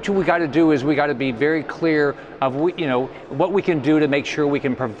 I think what we got to do is we got to be very clear of what we can do to make sure we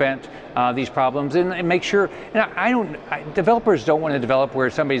can prevent these problems and make sure. Developers don't want to develop where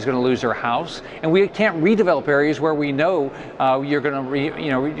somebody's going to lose their house, and we can't redevelop areas where we know you're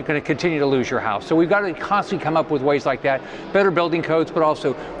going to continue to lose your house. So we've got to constantly come up with ways like that, better building codes, but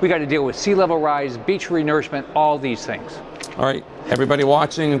also we got to deal with sea level rise, beach renourishment, all these things. All right, everybody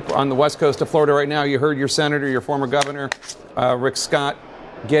watching on the west coast of Florida right now, you heard your senator, your former governor, Rick Scott.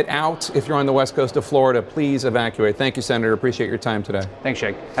 Get out if you're on the west coast of Florida. Please evacuate. Thank you, Senator. Appreciate your time today. Thanks,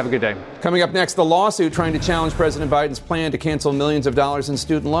 Jake. Have a good day. Coming up next, the lawsuit trying to challenge President Biden's plan to cancel millions of dollars in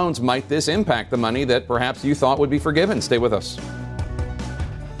student loans. Might this impact the money that perhaps you thought would be forgiven? Stay with us.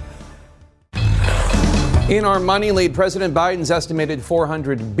 In our money lead, President Biden's estimated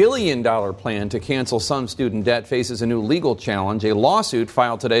 $400 billion plan to cancel some student debt faces a new legal challenge. A lawsuit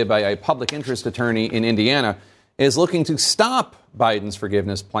filed today by a public interest attorney in Indiana is looking to stop Biden's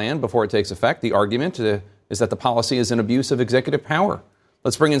forgiveness plan before it takes effect. The argument is that the policy is an abuse of executive power.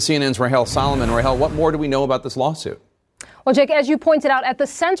 Let's bring in CNN's Rahel Solomon. Rahel, what more do we know about this lawsuit? Well, Jake, as you pointed out, at the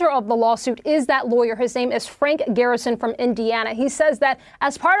center of the lawsuit is that lawyer. His name is Frank Garrison from Indiana. He says that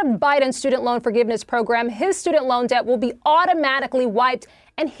as part of Biden's student loan forgiveness program, his student loan debt will be automatically wiped,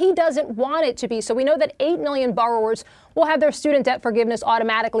 and he doesn't want it to be. So we know that 8 million borrowers will have their student debt forgiveness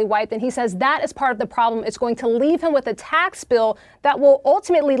automatically wiped. And he says that is part of the problem. It's going to leave him with a tax bill that will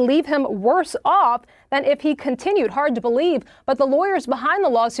ultimately leave him worse off than if he continued. Hard to believe. But the lawyers behind the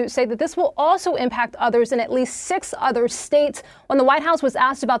lawsuit say that this will also impact others in at least 6 other states. When the White House was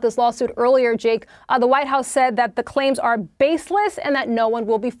asked about this lawsuit earlier, Jake, the White House said that the claims are baseless and that no one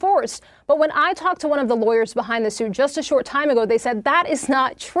will be forced. But when I talked to one of the lawyers behind the suit just a short time ago, they said that is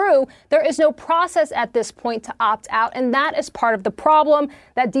not true. There is no process at this point to opt out. And that is part of the problem,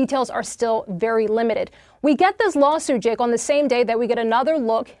 that details are still very limited. We get this lawsuit, Jake, on the same day that we get another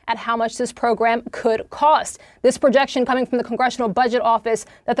look at how much this program could cost. This projection coming from the Congressional Budget Office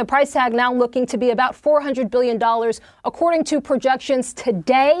that the price tag now looking to be about $400 billion, according to projections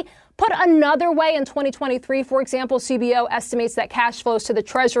today. Put another way, in 2023, for example, CBO estimates that cash flows to the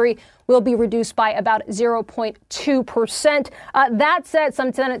Treasury will be reduced by about 0.2%. That said, some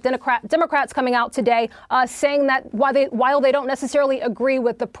Democrats coming out today saying that while they don't necessarily agree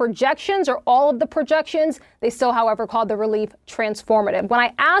with the projections or all of the projections, they still, however, called the relief transformative. When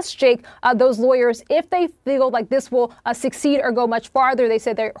I asked Jake, those lawyers, if they feel like this will succeed or go much farther, they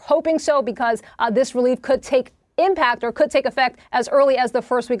said they're hoping so because this relief could take effect as early as the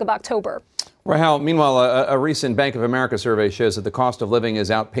first week of October. Rahel, meanwhile, a recent Bank of America survey shows that the cost of living is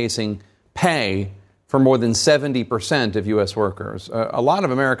outpacing pay for more than 70% of U.S. workers. A lot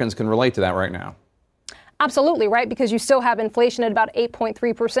of Americans can relate to that right now. Absolutely, right? Because you still have inflation at about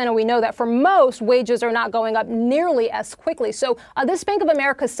 8.3%. And we know that for most, wages are not going up nearly as quickly. So this Bank of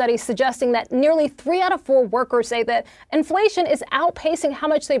America study suggesting that nearly 3 out of 4 workers say that inflation is outpacing how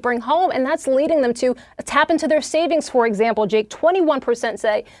much they bring home. And that's leading them to tap into their savings, for example. Jake, 21%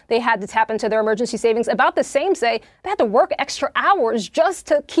 say they had to tap into their emergency savings. About the same say they had to work extra hours just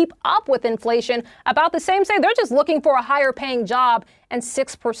to keep up with inflation. About the same say they're just looking for a higher paying job. And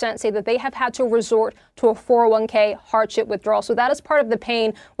 6% say that they have had to resort to a 401k hardship withdrawal. So that is part of the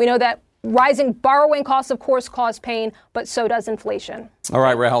pain. We know that rising borrowing costs, of course, cause pain, but so does inflation. All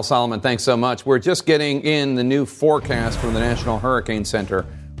right, Rahel Solomon, thanks so much. We're just getting in the new forecast from the National Hurricane Center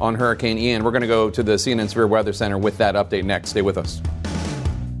on Hurricane Ian. We're going to go to the CNN Severe Weather Center with that update next. Stay with us.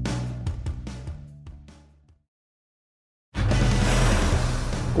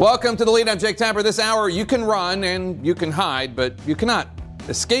 Welcome to the lead. I'm Jake Tapper. This hour, you can run and you can hide, but you cannot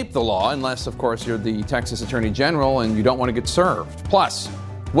escape the law unless, of course, you're the Texas Attorney General and you don't want to get served. Plus,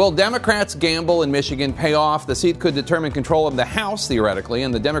 will Democrats' gamble in Michigan pay off? The seat could determine control of the House, theoretically,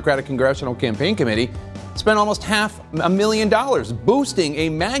 and the Democratic Congressional Campaign Committee spent almost $500,000 boosting a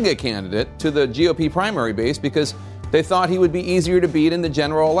MAGA candidate to the GOP primary base because they thought he would be easier to beat in the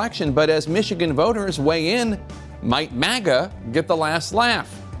general election. But as Michigan voters weigh in, might MAGA get the last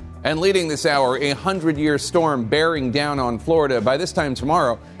laugh? And leading this hour, a 100-year storm bearing down on Florida. By this time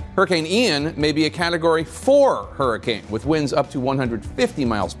tomorrow, Hurricane Ian may be a Category 4 hurricane with winds up to 150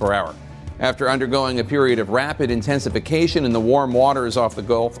 miles per hour. After undergoing a period of rapid intensification in the warm waters off the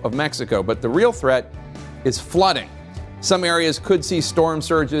Gulf of Mexico. But the real threat is flooding. Some areas could see storm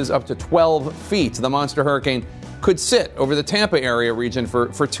surges up to 12 feet. The monster hurricane could sit over the Tampa area region for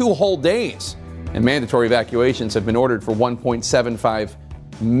 2 whole days. And mandatory evacuations have been ordered for 1.75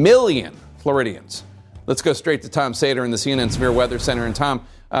 million Floridians. Let's go straight to Tom Sater in the CNN Severe Weather Center. And Tom,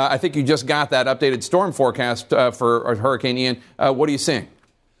 I think you just got that updated storm forecast for Hurricane Ian. What are you seeing?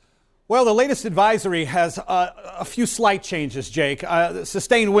 Well, the latest advisory has a few slight changes, Jake.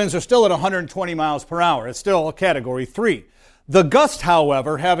 Sustained winds are still at 120 miles per hour. It's still a Category 3. The gusts,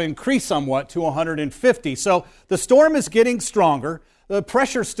 however, have increased somewhat to 150. So the storm is getting stronger. The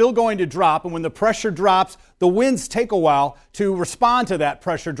pressure's still going to drop, and when the pressure drops, the winds take a while to respond to that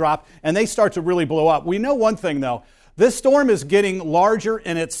pressure drop, and they start to really blow up. We know one thing, though. This storm is getting larger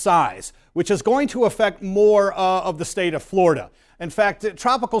in its size, which is going to affect more of the state of Florida. In fact,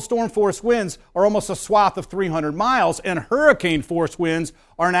 tropical storm force winds are almost a swath of 300 miles, and hurricane force winds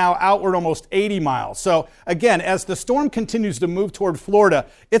are now outward almost 80 miles. So again, as the storm continues to move toward Florida,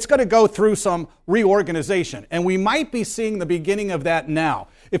 it's going to go through some reorganization, and we might be seeing the beginning of that now.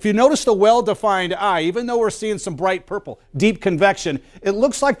 If you notice the well-defined eye, even though we're seeing some bright purple, deep convection, it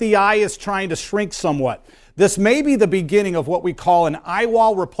looks like the eye is trying to shrink somewhat. This may be the beginning of what we call an eye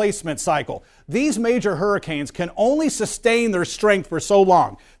wall replacement cycle. These major hurricanes can only sustain their strength for so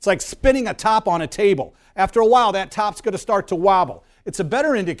long. It's like spinning a top on a table. After a while, that top's going to start to wobble. It's a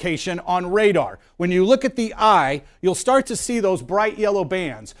better indication on radar. When you look at the eye, you'll start to see those bright yellow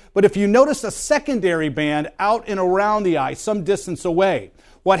bands. But if you notice a secondary band out and around the eye, some distance away,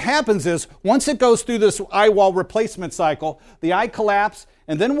 what happens is once it goes through this eye wall replacement cycle, the eye collapses,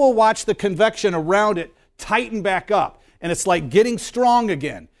 and then we'll watch the convection around it tighten back up. And it's like getting strong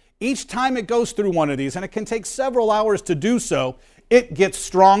again. Each time it goes through one of these, and it can take several hours to do so, it gets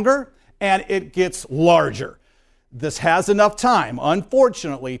stronger and it gets larger. This has enough time,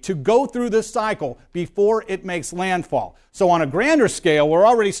 unfortunately, to go through this cycle before it makes landfall. So on a grander scale, we're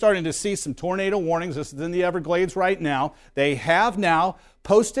already starting to see some tornado warnings. This is in the Everglades right now. They have now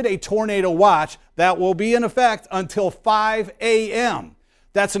posted a tornado watch that will be in effect until 5 a.m.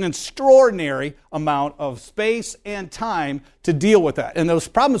 That's an extraordinary amount of space and time to deal with that. And those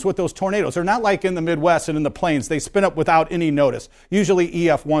problems with those tornadoes are not like in the Midwest and in the plains. They spin up without any notice, usually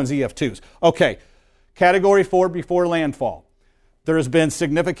EF1s, EF2s. Okay. Category 4 before landfall. There has been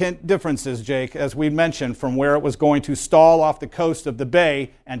significant differences, Jake, as we mentioned, from where it was going to stall off the coast of the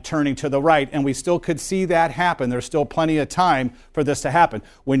bay and turning to the right, and we still could see that happen. There's still plenty of time for this to happen.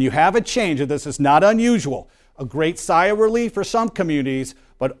 When you have a change, and this is not unusual, a great sigh of relief for some communities,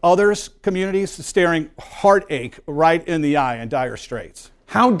 but others communities staring heartache right in the eye and dire straits.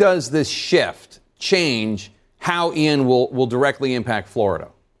 How does this shift change how Ian will directly impact Florida?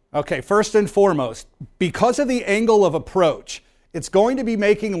 Okay, first and foremost, because of the angle of approach, it's going to be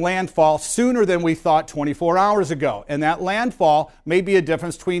making landfall sooner than we thought 24 hours ago. And that landfall may be a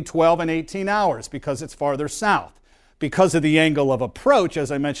difference between 12 and 18 hours because it's farther south. Because of the angle of approach, as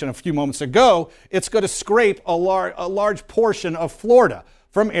I mentioned a few moments ago, it's going to scrape a large portion of Florida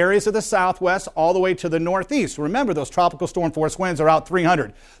from areas of the southwest all the way to the northeast. Remember, those tropical storm force winds are out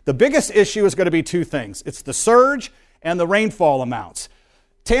 300. The biggest issue is going to be two things. It's the surge and the rainfall amounts.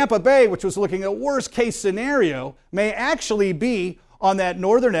 Tampa Bay, which was looking at worst case scenario, may actually be on that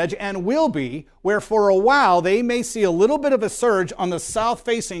northern edge and will be where for a while they may see a little bit of a surge on the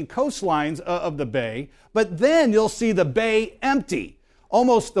south-facing coastlines of the bay, but then you'll see the bay empty.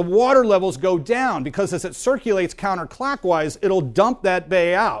 Almost the water levels go down because as it circulates counterclockwise, it'll dump that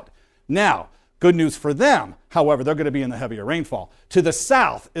bay out. Now, good news for them, however, they're going to be in the heavier rainfall. To the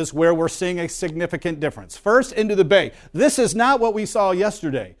south is where we're seeing a significant difference. First, into the bay. This is not what we saw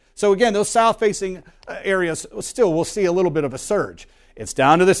yesterday. So again, those south-facing areas still will see a little bit of a surge. It's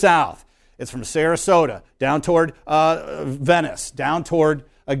down to the south. It's from Sarasota down toward Venice, down toward,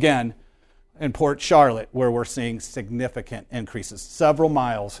 again, in Port Charlotte, where we're seeing significant increases, several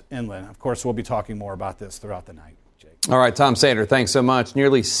miles inland. Of course, we'll be talking more about this throughout the night. All right, Tom Sater, thanks so much.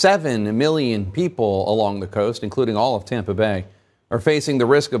 Nearly 7 million people along the coast, including all of Tampa Bay, are facing the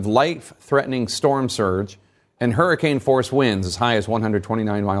risk of life-threatening storm surge and hurricane-force winds as high as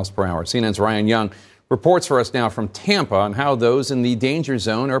 129 miles per hour. CNN's Ryan Young reports for us now from Tampa on how those in the danger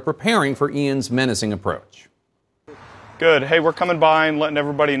zone are preparing for Ian's menacing approach. Good. Hey, we're coming by and letting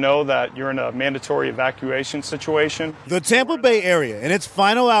everybody know that you're in a mandatory evacuation situation. The Tampa Bay area in its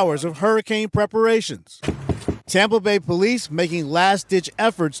final hours of hurricane preparations. Tampa Bay police making last-ditch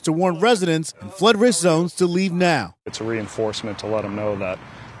efforts to warn residents in flood risk zones to leave now. It's a reinforcement to let them know that,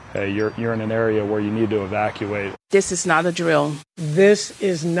 hey, you're in an area where you need to evacuate. This is not a drill. This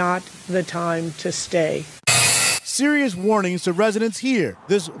is not the time to stay. Serious warnings to residents here.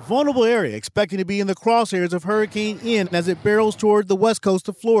 This vulnerable area expecting to be in the crosshairs of Hurricane Ian as it barrels toward the west coast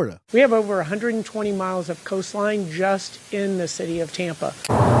of Florida. We have over 120 miles of coastline just in the city of Tampa.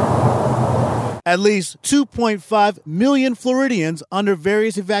 At least 2.5 million Floridians under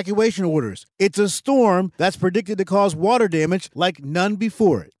various evacuation orders. It's a storm that's predicted to cause water damage like none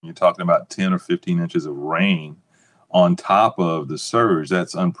before it. You're talking about 10 or 15 inches of rain on top of the surge.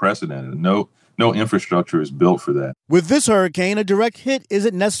 That's unprecedented. No infrastructure is built for that. With this hurricane, a direct hit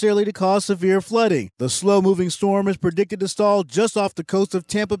isn't necessarily to cause severe flooding. The slow-moving storm is predicted to stall just off the coast of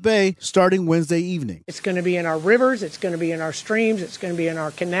Tampa Bay starting Wednesday evening. It's going to be in our rivers, it's going to be in our streams, it's going to be in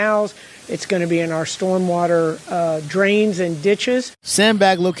our canals, it's going to be in our stormwater drains and ditches.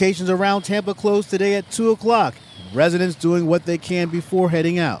 Sandbag locations around Tampa closed today at 2 o'clock. Residents doing what they can before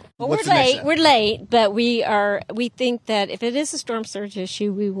heading out. Well, we're late, but we think that if it is a storm surge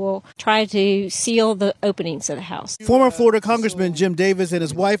issue, we will try to seal the openings of the house. Former Florida Congressman Jim Davis and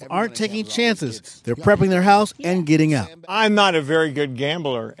his wife aren't taking chances. They're prepping their house and getting out. I'm not a very good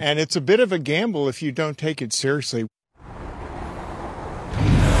gambler, and it's a bit of a gamble if you don't take it seriously.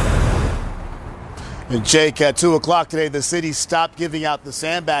 And Jake, at 2 o'clock today, the city stopped giving out the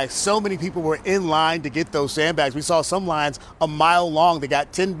sandbags. So many people were in line to get those sandbags. We saw some lines a mile long. They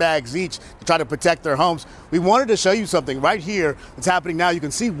got 10 bags each to try to protect their homes. We wanted to show you something right here that's happening now. You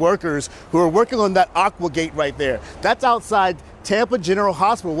can see workers who are working on that aqua gate right there. That's outside Tampa General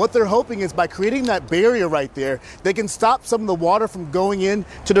Hospital. What they're hoping is by creating that barrier right there, they can stop some of the water from going in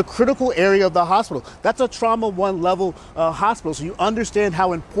to the critical area of the hospital. That's a trauma 1 level hospital, so you understand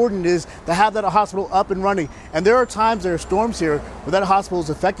how important it is to have that hospital up and running. And there are times there are storms here where that hospital is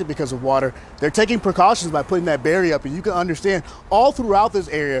affected because of water. They're taking precautions by putting that barrier up, and you can understand all throughout this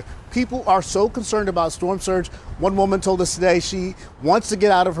area, people are so concerned about storm surge. One woman told us today she wants to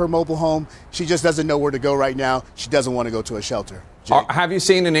get out of her mobile home. She just doesn't know where to go right now. She doesn't want to go to a shelter. Have you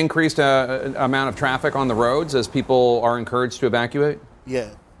seen an increased amount of traffic on the roads as people are encouraged to evacuate?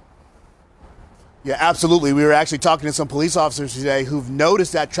 Yeah, absolutely. We were actually talking to some police officers today who've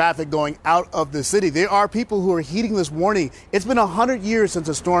noticed that traffic going out of the city. There are people who are heeding this warning. It's been 100 years since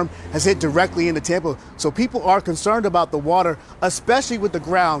a storm has hit directly into Tampa, so people are concerned about the water, especially with the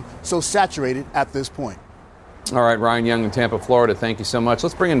ground so saturated at this point. All right, Ryan Young in Tampa, Florida, thank you so much.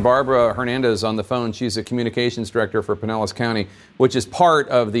 Let's bring in Barbara Hernandez on the phone. She's a communications director for Pinellas County, which is part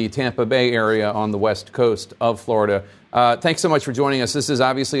of the Tampa Bay area on the west coast of Florida. Thanks so much for joining us. This is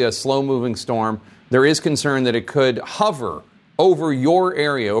obviously a slow-moving storm. There is concern that it could hover over your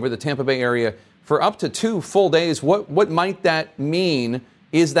area, over the Tampa Bay area, for up to 2 full days. What might that mean?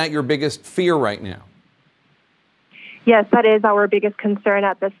 Is that your biggest fear right now? Yes, that is our biggest concern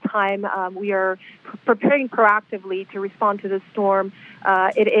at this time. We are preparing proactively to respond to the storm.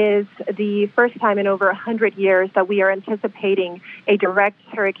 It is the first time in over 100 years that we are anticipating a direct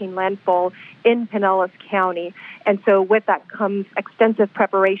hurricane landfall in Pinellas County. And so with that comes extensive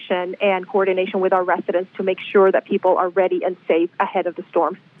preparation and coordination with our residents to make sure that people are ready and safe ahead of the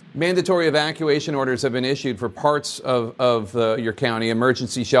storm. Mandatory evacuation orders have been issued for parts of your county.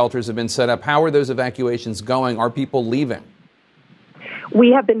 Emergency shelters have been set up. How are those evacuations going? Are people leaving?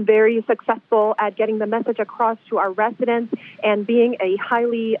 We have been very successful at getting the message across to our residents, and being a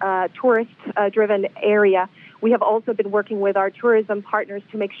highly tourist-driven area, we have also been working with our tourism partners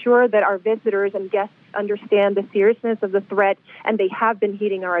to make sure that our visitors and guests understand the seriousness of the threat, and they have been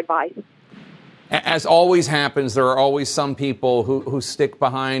heeding our advice. As always happens, there are always some people who stick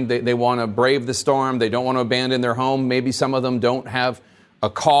behind. They want to brave the storm. They don't want to abandon their home. Maybe some of them don't have a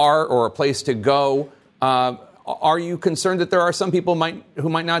car or a place to go. Are you concerned that there are some people who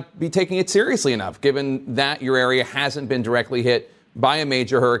might not be taking it seriously enough, given that your area hasn't been directly hit by a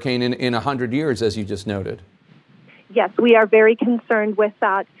major hurricane in 100 years, as you just noted? Yes, we are very concerned with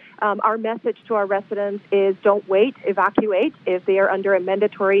that. Our message to our residents is don't wait, evacuate if they are under a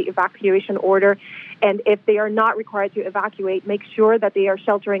mandatory evacuation order. And if they are not required to evacuate, make sure that they are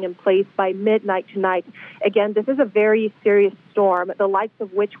sheltering in place by midnight tonight. Again, this is a very serious storm, the likes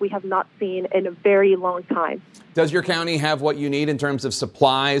of which we have not seen in a very long time. Does your county have what you need in terms of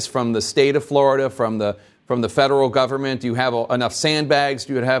supplies from the state of Florida, from the federal government? Do you have enough sandbags?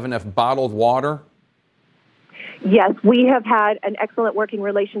 Do you have enough bottled water? Yes, we have had an excellent working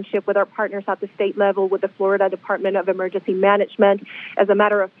relationship with our partners at the state level, with the Florida Department of Emergency Management. As a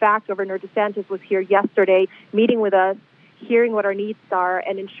matter of fact, Governor DeSantis was here yesterday meeting with us, hearing what our needs are,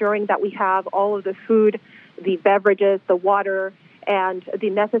 and ensuring that we have all of the food, the beverages, the water, and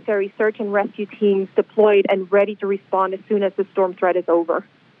the necessary search and rescue teams deployed and ready to respond as soon as the storm threat is over.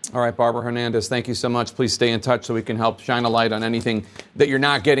 All right, Barbara Hernandez, thank you so much. Please stay in touch so we can help shine a light on anything that you're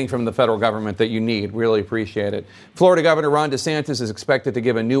not getting from the federal government that you need. Really appreciate it. Florida Governor Ron DeSantis is expected to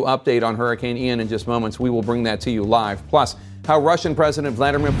give a new update on Hurricane Ian in just moments. We will bring that to you live. Plus, how Russian President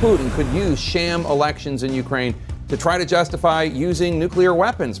Vladimir Putin could use sham elections in Ukraine to try to justify using nuclear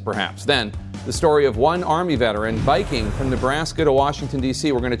weapons, perhaps. Then, the story of one Army veteran biking from Nebraska to Washington,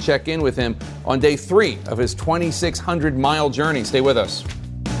 D.C. We're going to check in with him on day 3 of his 2,600-mile journey. Stay with us.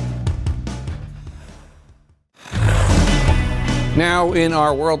 Now, in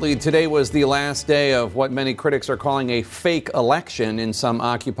our world lead, today was the last day of what many critics are calling a fake election in some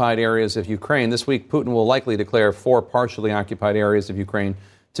occupied areas of Ukraine. This week, Putin will likely declare 4 partially occupied areas of Ukraine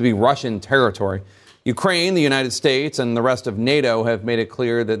to be Russian territory. Ukraine, the United States, and the rest of NATO have made it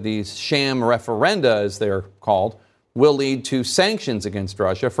clear that these sham referenda, as they're called, will lead to sanctions against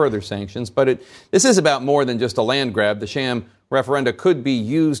Russia, further sanctions. But this is about more than just a land grab. The sham referenda could be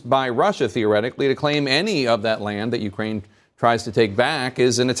used by Russia, theoretically, to claim any of that land that Ukraine tries to take back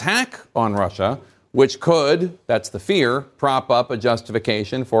is an attack on Russia, which could, that's the fear, prop up a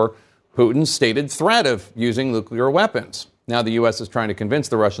justification for Putin's stated threat of using nuclear weapons. Now the U.S. is trying to convince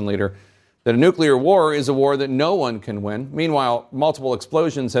the Russian leader that a nuclear war is a war that no one can win. Meanwhile, multiple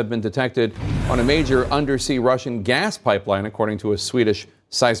explosions have been detected on a major undersea Russian gas pipeline, according to a Swedish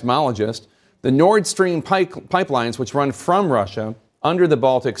seismologist. The Nord Stream pipelines, which run from Russia under the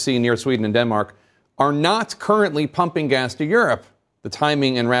Baltic Sea near Sweden and Denmark, are not currently pumping gas to Europe. The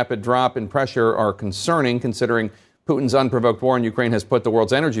timing and rapid drop in pressure are concerning, considering Putin's unprovoked war in Ukraine has put the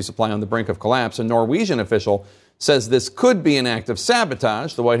world's energy supply on the brink of collapse. A Norwegian official says this could be an act of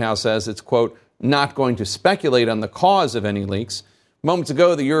sabotage. The White House says it's, quote, not going to speculate on the cause of any leaks. Moments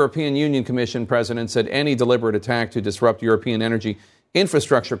ago, the European Union Commission president said any deliberate attack to disrupt European energy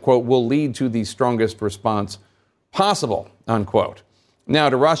infrastructure, quote, will lead to the strongest response possible, unquote. Now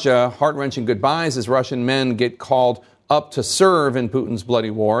to Russia, heart-wrenching goodbyes as Russian men get called up to serve in Putin's bloody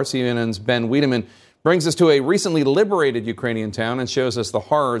war. CNN's Ben Wiedemann brings us to a recently liberated Ukrainian town and shows us the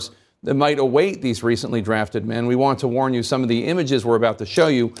horrors that might await these recently drafted men. We want to warn you, some of the images we're about to show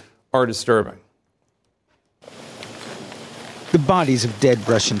you are disturbing. The bodies of dead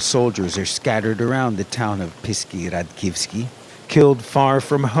Russian soldiers are scattered around the town of Pisky-Radkivsky, killed far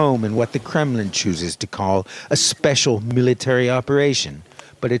from home in what the Kremlin chooses to call a special military operation,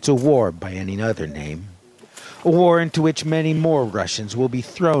 but it's a war by any other name. A war into which many more Russians will be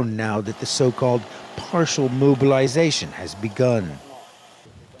thrown now that the so-called partial mobilization has begun,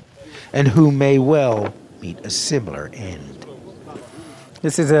 and who may well meet a similar end.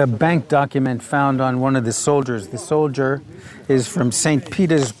 This is a bank document found on one of the soldiers. The soldier is from St.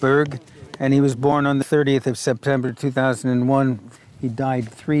 Petersburg, and he was born on the 30th of September 2001. He died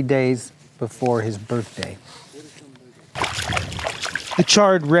 3 days before his birthday. The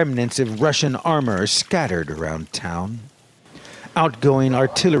charred remnants of Russian armor are scattered around town. Outgoing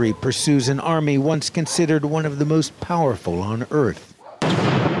artillery pursues an army once considered one of the most powerful on Earth.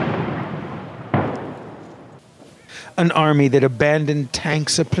 An army that abandoned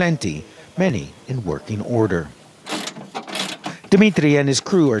tanks aplenty, many in working order. Dmitry and his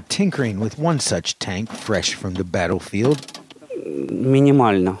crew are tinkering with one such tank fresh from the battlefield.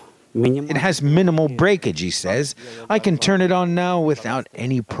 It has minimal breakage, he says. I can turn it on now without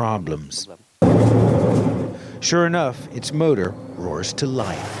any problems. Sure enough, its motor roars to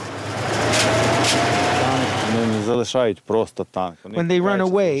life. When they run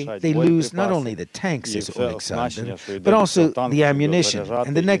away, they lose not only the tank, says Alexander, but also the ammunition,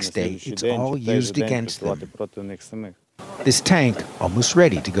 and the next day it's all used against them. This tank almost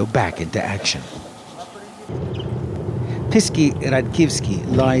ready to go back into action.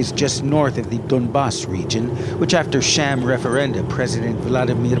 Pisky-Radkivsky lies just north of the Donbass region, which after sham referenda, President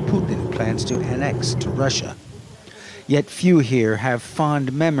Vladimir Putin plans to annex to Russia. Yet few here have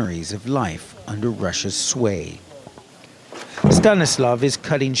fond memories of life under Russia's sway. Stanislav is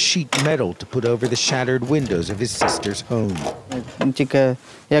cutting sheet metal to put over the shattered windows of his sister's home.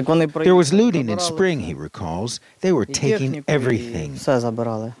 There was looting in spring, he recalls. They were taking everything.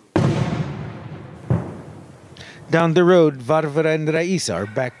 Down the road, Varvara and Raisa are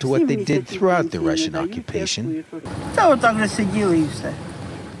back to what they did throughout the Russian occupation.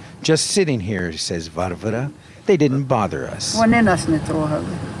 Just sitting here, says Varvara. They didn't bother us.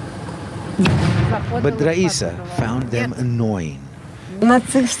 But Raisa found them annoying.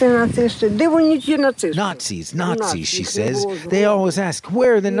 Nazis, she says. They always ask,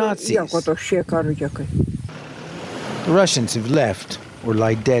 where are the Nazis? The Russians have left or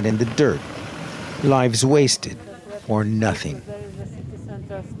lie dead in the dirt. Lives wasted or nothing.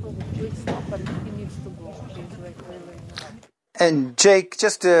 And Jake,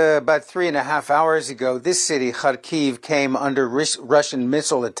 just about 3.5 hours ago, this city, Kharkiv, came under Russian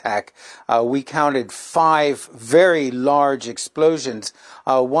missile attack. We counted 5 very large explosions,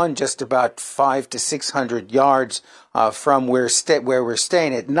 one just about 500 to 600 yards from where we're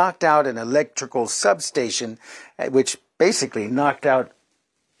staying. It knocked out an electrical substation, which basically knocked out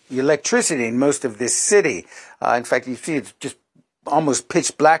the electricity in most of this city. In fact, you see it's just almost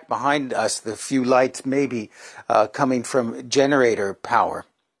pitch black behind us, the few lights maybe coming from generator power.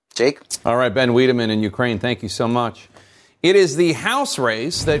 Jake? All right, Ben Wiedemann in Ukraine, thank you so much. It is the House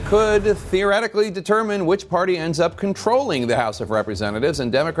race that could theoretically determine which party ends up controlling the House of Representatives,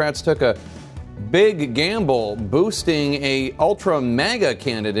 and Democrats took a big gamble boosting a ultra-MAGA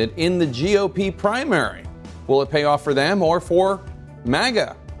candidate in the GOP primary. Will it pay off for them or for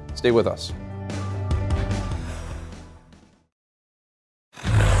MAGA? Stay with us.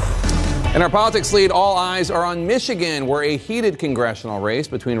 In our politics lead, all eyes are on Michigan, where a heated congressional race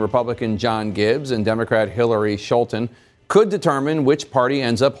between Republican John Gibbs and Democrat Hillary Scholten could determine which party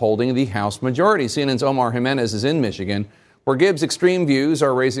ends up holding the House majority. CNN's Omar Jimenez is in Michigan, where Gibbs' extreme views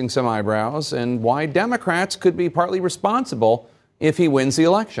are raising some eyebrows, and why Democrats could be partly responsible if he wins the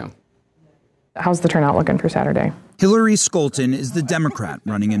election. How's the turnout looking for Saturday? Hillary Scholten is the Democrat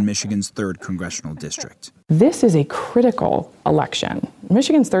running in Michigan's 3rd congressional district. This is a critical election.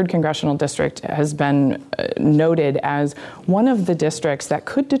 Michigan's 3rd congressional district has been noted as one of the districts that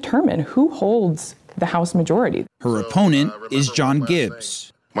could determine who holds the House majority. Her opponent is John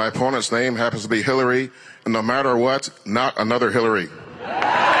Gibbs. My opponent's name happens to be Hillary, and no matter what, not another Hillary.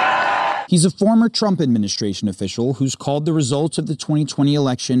 He's a former Trump administration official who's called the results of the 2020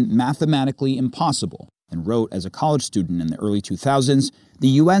 election mathematically impossible and wrote as a college student in the early 2000s, the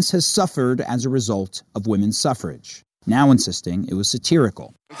U.S. has suffered as a result of women's suffrage, now insisting it was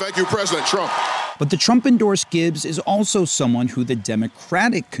satirical. Thank you, President Trump. But the Trump-endorsed Gibbs is also someone who the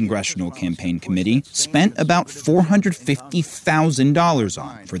Democratic Congressional Campaign Committee spent about $450,000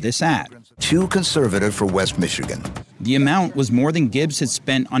 on for this ad. Too conservative for West Michigan. The amount was more than Gibbs had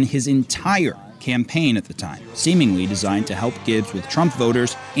spent on his entire campaign at the time, seemingly designed to help Gibbs with Trump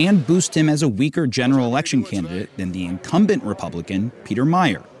voters and boost him as a weaker general election candidate than the incumbent Republican, Peter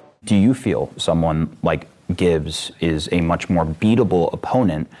Meijer. Do you feel someone like Gibbs is a much more beatable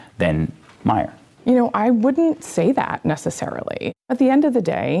opponent than Meijer? You know, I wouldn't say that necessarily. At the end of the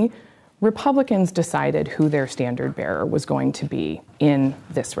day, Republicans decided who their standard bearer was going to be in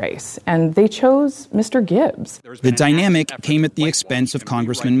this race, and they chose Mr. Gibbs. The dynamic came at the expense of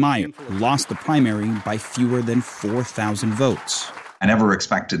Congressman Meijer, who lost the primary by fewer than 4,000 votes. I never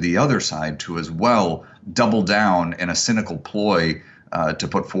expected the other side to as well double down in a cynical ploy to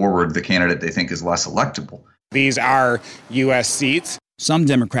put forward the candidate they think is less electable. These are U.S. seats. Some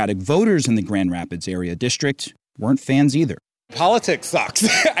Democratic voters in the Grand Rapids area district weren't fans either. Politics sucks.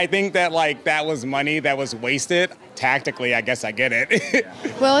 I think that that was money that was wasted. Tactically, I guess I get it.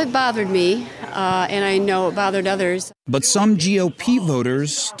 Well, it bothered me, and I know it bothered others. But some GOP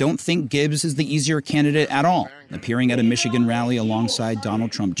voters don't think Gibbs is the easier candidate at all, appearing at a Michigan rally alongside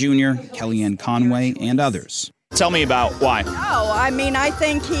Donald Trump Jr., Kellyanne Conway, and others. Tell me about why. Oh, I mean, I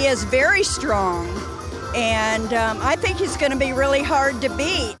think he is very strong. And I think he's going to be really hard to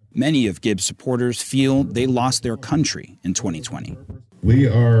beat. Many of Gibbs' supporters feel they lost their country in 2020. We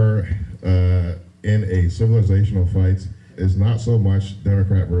are in a civilizational fight. It's not so much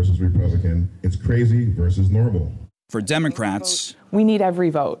Democrat versus Republican. It's crazy versus normal. For Democrats, we need every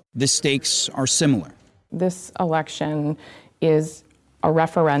vote. The stakes are similar. This election is a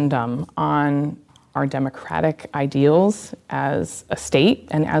referendum on our democratic ideals as a state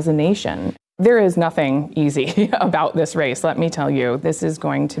and as a nation. There is nothing easy about this race, let me tell you. This is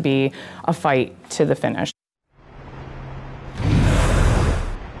going to be a fight to the finish.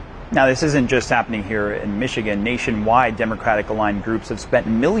 Now, this isn't just happening here in Michigan. Nationwide, Democratic-aligned groups have spent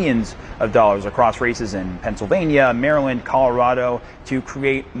millions of dollars across races in Pennsylvania, Maryland, Colorado to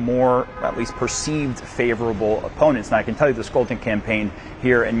create more, at least perceived, favorable opponents. Now, I can tell you the Skolton campaign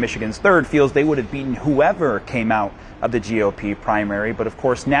here in Michigan's 3rd feels they would have beaten whoever came out of the GOP primary. But, of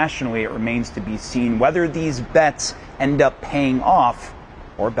course, nationally, it remains to be seen whether these bets end up paying off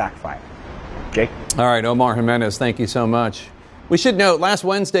or backfire. Jake? All right, Omar Jimenez, thank you so much. We should note, last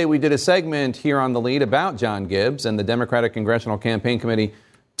Wednesday we did a segment here on The Lead about John Gibbs, and the Democratic Congressional Campaign Committee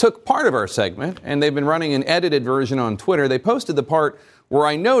took part of our segment, and they've been running an edited version on Twitter. They posted the part where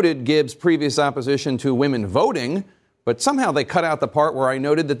I noted Gibbs' previous opposition to women voting, but somehow they cut out the part where I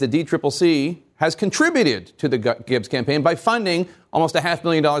noted that the DCCC has contributed to the Gibbs campaign by funding almost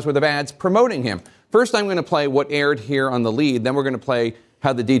 $500,000 worth of ads promoting him. First, I'm going to play what aired here on The Lead. Then we're going to play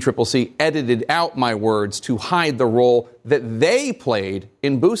how the DCCC edited out my words to hide the role that they played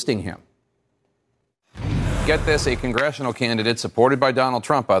in boosting him. Get this, a congressional candidate supported by Donald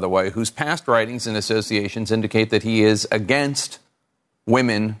Trump, by the way, whose past writings and associations indicate that he is against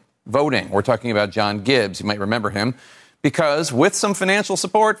women voting. We're talking about John Gibbs. You might remember him because with some financial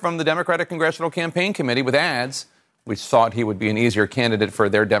support from the Democratic Congressional Campaign Committee with ads, which thought he would be an easier candidate for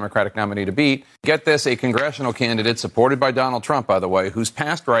their Democratic nominee to beat. Get this, a congressional candidate supported by Donald Trump, by the way, whose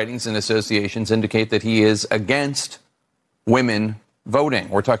past writings and associations indicate that he is against women voting.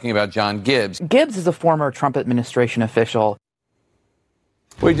 We're talking about John Gibbs. Gibbs is a former Trump administration official.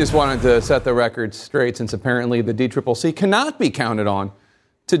 We just wanted to set the record straight since apparently the DCCC cannot be counted on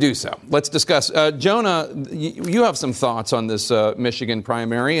to do so. Let's discuss. Jonah, you have some thoughts on this Michigan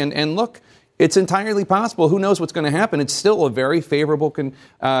primary. And look, it's entirely possible. Who knows what's going to happen? It's still a very favorable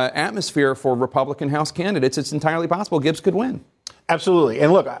atmosphere for Republican House candidates. It's entirely possible Gibbs could win. Absolutely.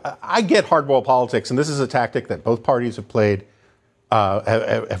 And look, I get hardball politics, and this is a tactic that both parties have played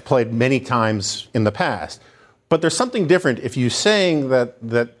many times in the past. But there's something different if you're saying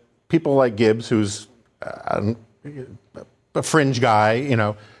that people like Gibbs, who's a fringe guy,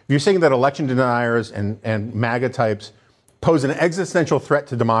 if you're saying that election deniers and MAGA types pose an existential threat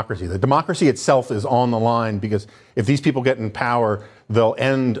to democracy. The democracy itself is on the line because if these people get in power, they'll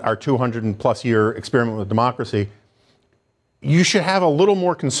end our 200+ year experiment with democracy. You should have a little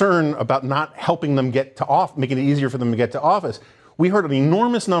more concern about not helping them get to making it easier for them to get to office. We heard an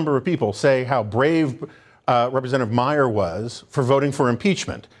enormous number of people say how brave Representative Meyer was for voting for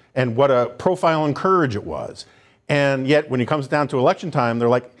impeachment and what a profile in courage it was. And yet, when it comes down to election time, they're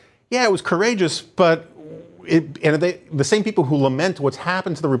like, yeah, it was courageous, but the same people who lament what's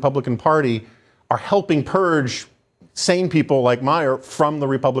happened to the Republican Party are helping purge sane people like Meyer from the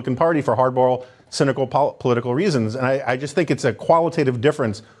Republican Party for hardball, cynical political reasons. And I just think it's a qualitative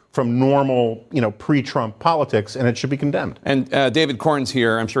difference from normal, pre-Trump politics, and it should be condemned. And David Corn's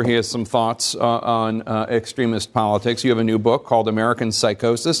here. I'm sure he has some thoughts on extremist politics. You have a new book called American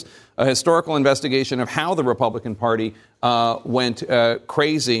Psychosis, a historical investigation of how the Republican Party went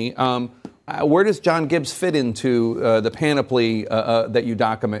crazy. Where does John Gibbs fit into the panoply that you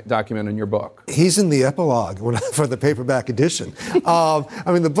document in your book? He's in the epilogue for the paperback edition.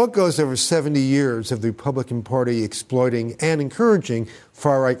 The book goes over 70 years of the Republican Party exploiting and encouraging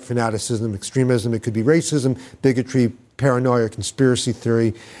far-right fanaticism, extremism. It could be racism, bigotry, paranoia, conspiracy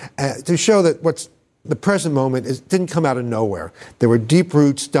theory, to show that the present moment didn't come out of nowhere. There were deep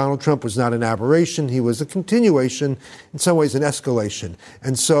roots. Donald Trump was not an aberration. He was a continuation, in some ways an escalation.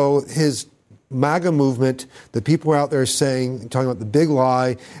 And so his MAGA movement, the people out there talking about the big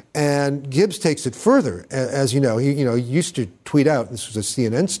lie, and Gibbs takes it further. As you know, he used to tweet out, this was a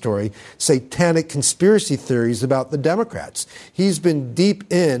CNN story, satanic conspiracy theories about the Democrats. He's been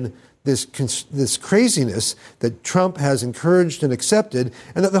deep in this craziness that Trump has encouraged and accepted,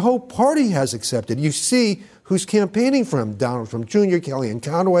 and that the whole party has accepted. You see who's campaigning for him: Donald Trump Jr., Kellyanne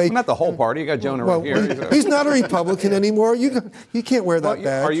Conway. Not the whole party. You got Jonah right here. He's not a Republican anymore. You can't wear that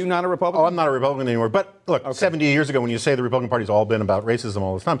badge. Are you not a Republican? Oh, I'm not a Republican anymore. But look, okay. 70 years ago, when you say the Republican Party's all been about racism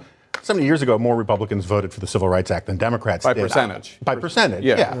all this time, 70 years ago, more Republicans voted for the Civil Rights Act than Democrats did. By percentage.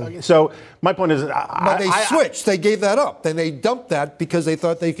 Yeah. So my point is... But they switched. They gave that up. Then they dumped that because they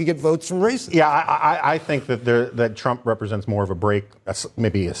thought they could get votes from racists. Yeah, I think that Trump represents more of a break,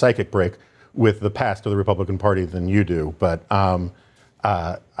 maybe a psychic break, with the past of the Republican Party than you do. But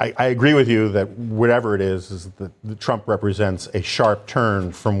I agree with you that whatever it is that Trump represents a sharp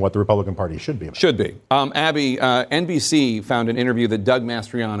turn from what the Republican Party should be about. Should be. Abby, NBC found an interview that Doug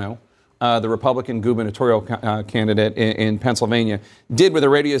Mastriano, the Republican gubernatorial candidate in Pennsylvania, did with a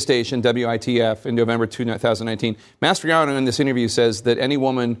radio station, WITF, in November 2019. Mastriano in this interview says that any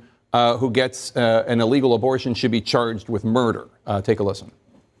woman who gets an illegal abortion should be charged with murder. Take a listen.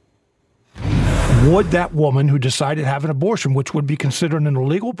 Would that woman who decided to have an abortion, which would be considered an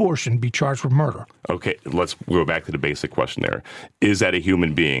illegal abortion, be charged with murder? Okay, let's go back to the basic question there. Is that a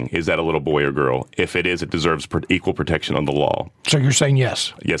human being? Is that a little boy or girl? If it is, it deserves equal protection under the law. So you're saying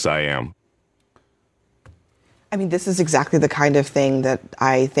yes? Yes, I am. I mean, this is exactly the kind of thing that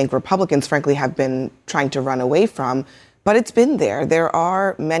I think Republicans, frankly, have been trying to run away from. But it's been there. There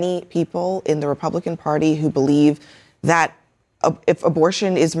are many people in the Republican Party who believe that if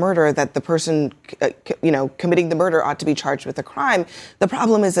abortion is murder, that the person, committing the murder ought to be charged with a crime. The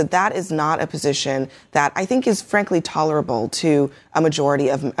problem is that is not a position that I think is frankly tolerable to a majority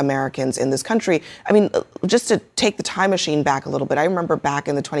of Americans in this country. I mean, just to take the time machine back a little bit, I remember back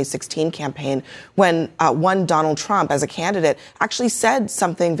in the 2016 campaign when one Donald Trump as a candidate actually said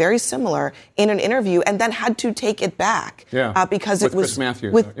something very similar in an interview and then had to take it back because it was Chris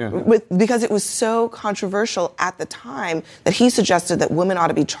Matthews, because it was so controversial at the time that he suggested that women ought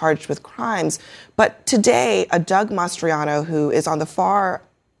to be charged with crimes. But today, a Doug Mastriano, who is on the far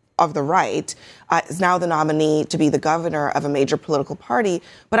of the right, is now the nominee to be the governor of a major political party.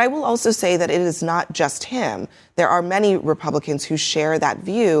 But I will also say that it is not just him. There are many Republicans who share that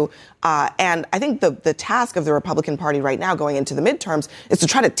view. And I think the task of the Republican Party right now going into the midterms is to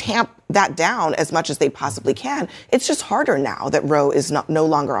try to tamp that down as much as they possibly can. It's just harder now that Roe is no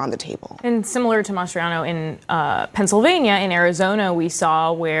longer on the table. And similar to Mastriano in Pennsylvania, in Arizona, we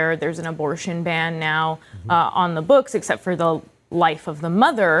saw where there's an abortion ban now on the books, except for the life of the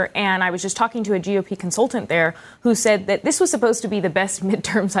mother. And I was just talking to a GOP consultant there who said that this was supposed to be the best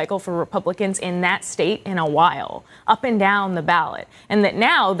midterm cycle for Republicans in that state in a while, up and down the ballot. And that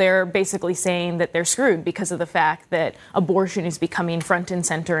now they're basically saying that they're screwed because of the fact that abortion is becoming front and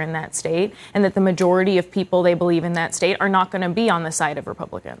center in that state, and that the majority of people they believe in that state are not going to be on the side of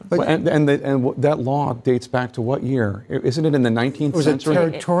Republicans. And that law dates back to what year? Isn't it in the 19th century? It was a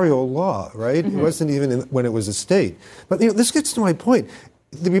territorial law, right? Mm-hmm. It wasn't even when it was a state. But this gets to my point.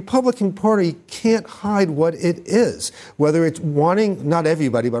 The Republican Party can't hide what it is, whether it's wanting, not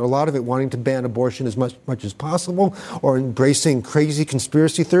everybody, but a lot of it wanting to ban abortion as much as possible, or embracing crazy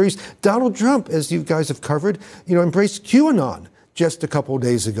conspiracy theories. Donald Trump, as you guys have covered, embraced QAnon just a couple of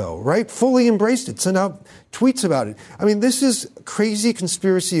days ago, right? Fully embraced it, sent out tweets about it. I mean, this is crazy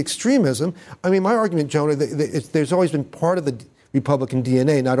conspiracy extremism. I mean, my argument, Jonah, there's always been part of the Republican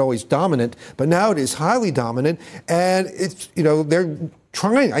DNA, not always dominant, but now it is highly dominant. And it's, they're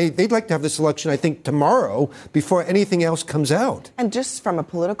trying. They'd like to have this election, I think, tomorrow before anything else comes out. And just from a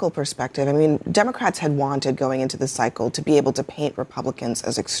political perspective, I mean, Democrats had wanted going into the cycle to be able to paint Republicans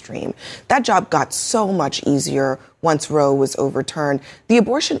as extreme. That job got so much easier once Roe was overturned. The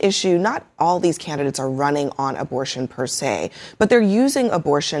abortion issue, not all these candidates are running on abortion per se, but they're using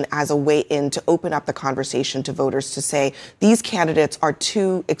abortion as a way in to open up the conversation to voters to say, these candidates are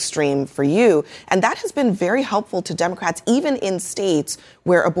too extreme for you. And that has been very helpful to Democrats, even in states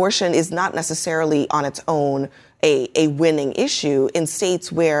where abortion is not necessarily on its own a winning issue. In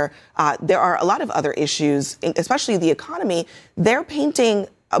states where there are a lot of other issues, especially the economy, they're painting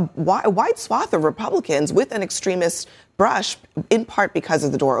a wide swath of Republicans with an extremist brush, in part because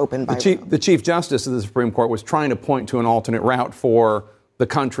of the door opened by Roe. The Chief Justice of the Supreme Court was trying to point to an alternate route for the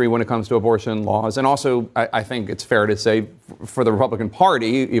country when it comes to abortion laws. And also, I think it's fair to say, for the Republican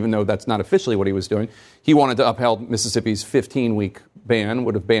Party, even though that's not officially what he was doing, he wanted to uphold Mississippi's 15-week ban,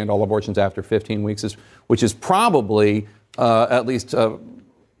 would have banned all abortions after 15 weeks, which is probably at least...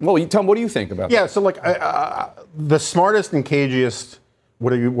 well, Tom, what do you think about that? Yeah, so the smartest and cagiest,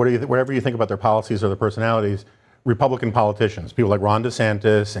 whatever you think about their policies or their personalities, Republican politicians, people like Ron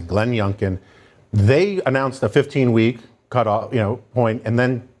DeSantis and Glenn Youngkin, they announced a 15-week cutoff, point, and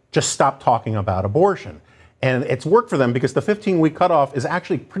then just stopped talking about abortion. And it's worked for them because the 15-week cutoff is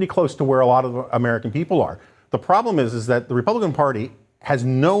actually pretty close to where a lot of American people are. The problem is that the Republican Party has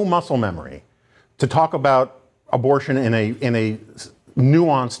no muscle memory to talk about abortion in a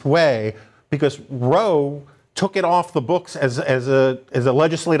nuanced way, because Roe took it off the books as a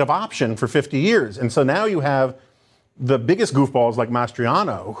legislative option for 50 years. And so now you have the biggest goofballs like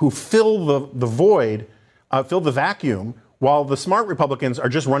Mastriano who fill the void, fill the vacuum, while the smart Republicans are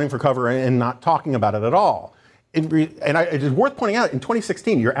just running for cover and not talking about it at all. It is worth pointing out, in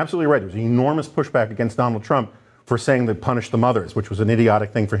 2016, you're absolutely right, there was an enormous pushback against Donald Trump for saying to punish the mothers, which was an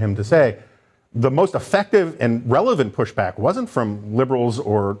idiotic thing for him to say. The most effective and relevant pushback wasn't from liberals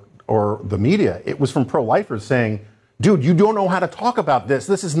or the media. It was from pro-lifers saying, dude, you don't know how to talk about this.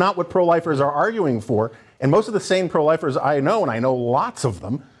 This is not what pro-lifers are arguing for. And most of the same pro-lifers I know, and I know lots of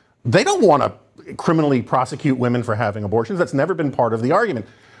them, they don't want to criminally prosecute women for having abortions. That's never been part of the argument.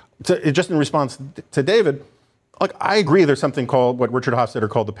 Just in response to David, I agree there's something called what Richard Hofstadter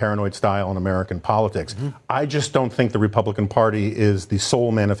called the paranoid style in American politics. Mm-hmm. I just don't think the Republican Party is the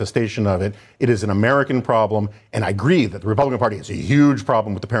sole manifestation of it. It is an American problem, and I agree that the Republican Party has a huge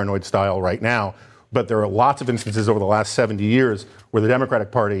problem with the paranoid style right now, but there are lots of instances over the last 70 years where the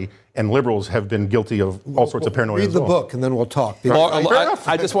Democratic Party and liberals have been guilty of all sorts of paranoia. Read the book, and then we'll talk.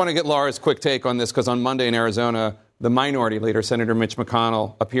 I just want to get Laura's quick take on this, because on Monday in Arizona, the minority leader, Senator Mitch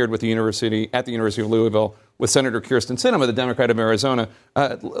McConnell, appeared at the University of Louisville with Senator Kyrsten Sinema, the Democrat of Arizona.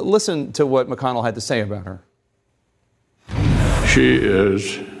 Listen to what McConnell had to say about her. She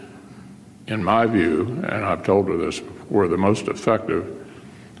is, in my view, and I've told her this before, the most effective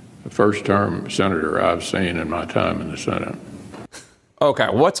first-term senator I've seen in my time in the Senate. Okay,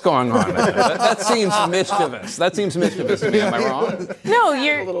 what's going on there? That seems mischievous. That seems mischievous to me. Am I wrong? No,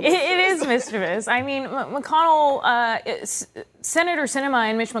 it is mischievous. I mean, Senator Sinema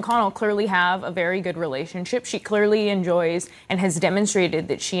and Mitch McConnell clearly have a very good relationship. She clearly enjoys and has demonstrated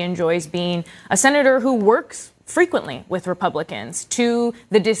that she enjoys being a senator who works frequently with Republicans, to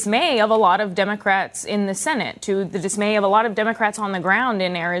the dismay of a lot of Democrats in the Senate, to the dismay of a lot of Democrats on the ground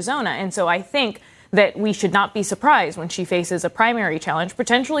in Arizona. And so I think that we should not be surprised when she faces a primary challenge,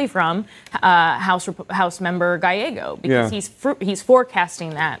 potentially from House member Gallego, because he's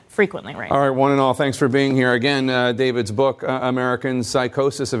forecasting that frequently right now. All right, one and all, thanks for being here. Again, David's book, American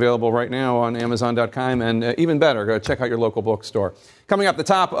Psychosis, available right now on Amazon.com, and even better, go check out your local bookstore. Coming up the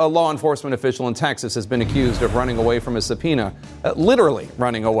top, a law enforcement official in Texas has been accused of running away from a subpoena, literally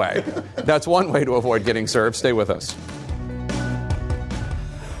running away. That's one way to avoid getting served. Stay with us.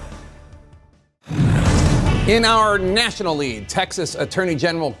 In our national lead, Texas Attorney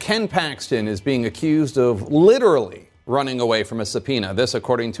General Ken Paxton is being accused of literally running away from a subpoena. This,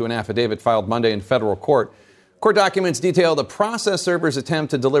 according to an affidavit filed Monday in federal court. Court documents detail the process server's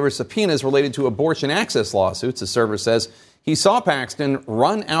attempt to deliver subpoenas related to abortion access lawsuits. The server says he saw Paxton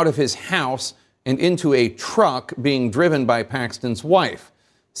run out of his house and into a truck being driven by Paxton's wife.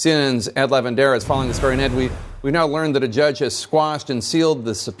 CNN's Ed Lavandera is following the story. And Ed, we've now learned that a judge has squashed and sealed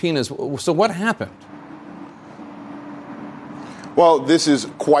the subpoenas. So what happened? Well, this is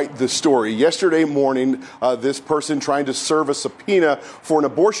quite the story. Yesterday morning, this person trying to serve a subpoena for an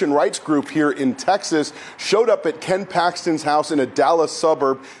abortion rights group here in Texas showed up at Ken Paxton's house in a Dallas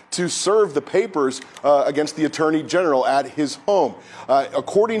suburb to serve the papers against the Attorney General at his home.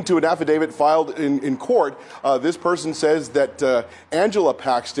 According to an affidavit filed in court, this person says that Angela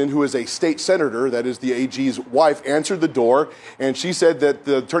Paxton, who is a state senator, that is the AG's wife, answered the door, and she said that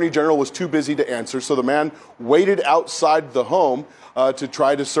the Attorney General was too busy to answer, so the man waited outside the home to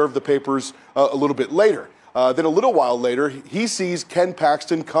try to serve the papers a little bit later. Then a little while later, he sees Ken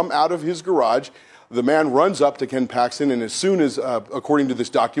Paxton come out of his garage. The man runs up to Ken Paxton, and as soon as, according to this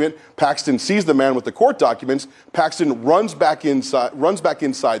document, Paxton sees the man with the court documents, Paxton runs back inside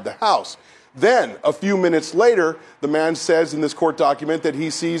the house. Then, a few minutes later, the man says in this court document that he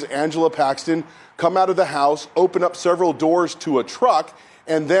sees Angela Paxton come out of the house, open up several doors to a truck,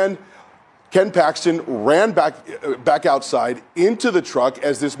 and then Ken Paxton ran back outside into the truck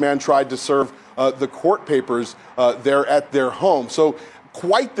as this man tried to serve the court papers there at their home. So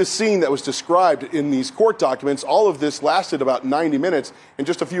quite the scene that was described in these court documents. All of this lasted about 90 minutes. And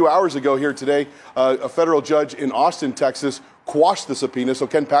just a few hours ago here today, a federal judge in Austin, Texas, quashed the subpoena so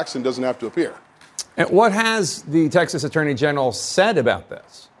Ken Paxton doesn't have to appear. And what has the Texas Attorney General said about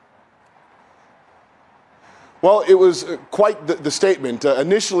this? Well, it was quite the statement.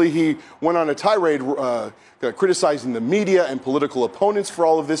 Initially, he went on a tirade criticizing the media and political opponents for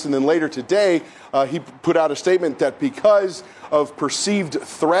all of this. And then later today, he put out a statement that because of perceived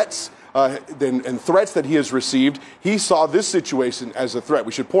threats and threats that he has received, he saw this situation as a threat.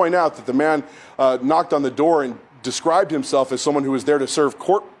 We should point out that the man knocked on the door and described himself as someone who was there to serve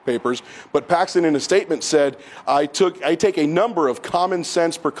court papers, but Paxton in a statement said, I take a number of common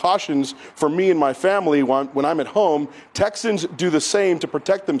sense precautions for me and my family when I'm at home. Texans do the same to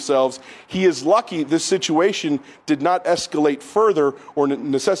protect themselves. He is lucky this situation did not escalate further or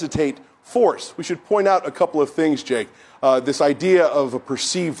necessitate force. We should point out a couple of things, Jake. This idea of a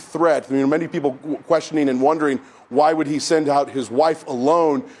perceived threat. I mean, many people questioning and wondering why would he send out his wife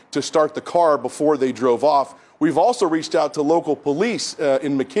alone to start the car before they drove off. We've also reached out to local police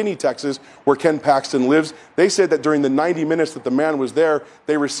in McKinney, Texas, where Ken Paxton lives. They said that during the 90 minutes that the man was there,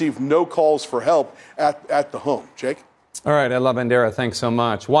 they received no calls for help at the home. Jake? All right, Ella Bandera, thanks so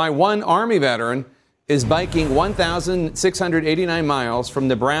much. Why one Army veteran is biking 1,689 miles from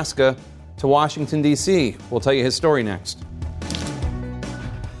Nebraska to Washington, D.C. We'll tell you his story next.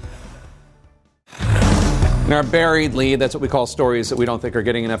 In our buried lead, that's what we call stories that we don't think are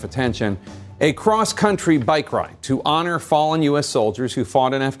getting enough attention. A cross-country bike ride to honor fallen U.S. soldiers who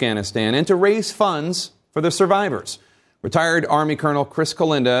fought in Afghanistan and to raise funds for the survivors. Retired Army Colonel Chris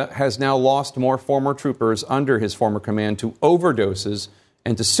Kalinda has now lost more former troopers under his former command to overdoses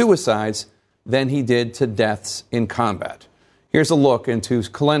and to suicides than he did to deaths in combat. Here's a look into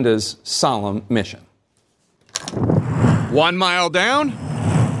Kalinda's solemn mission. 1 mile down,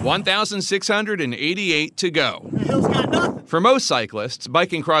 1,688 to go. The hill's got nothing. For most cyclists,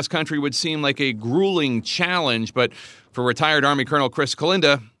 biking cross-country would seem like a grueling challenge, but for retired Army Colonel Chris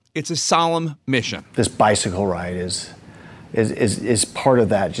Kalinda, it's a solemn mission. This bicycle ride is part of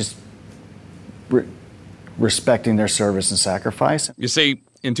that, just respecting their service and sacrifice. You see,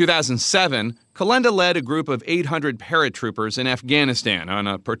 in 2007, Kalinda led a group of 800 paratroopers in Afghanistan on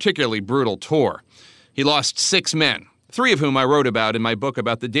a particularly brutal tour. He lost 6 men, 3 of whom I wrote about in my book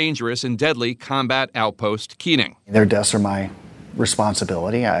about the dangerous and deadly combat outpost Keating. Their deaths are my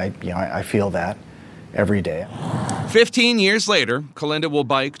responsibility. I feel that every day. 15 years later, Kalinda will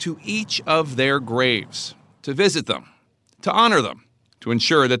bike to each of their graves, to visit them, to honor them, to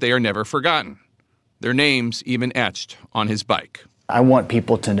ensure that they are never forgotten. Their names even etched on his bike. I want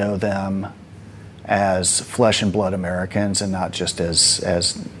people to know them as flesh and blood Americans and not just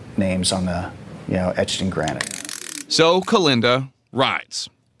as names on the, etched in granite. So Kalinda rides,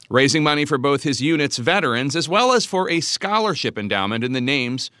 raising money for both his unit's veterans as well as for a scholarship endowment in the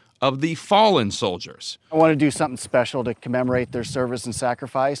names of the fallen soldiers. I want to do something special to commemorate their service and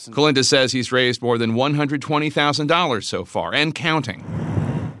sacrifice. Kalinda says he's raised more than $120,000 so far, and counting.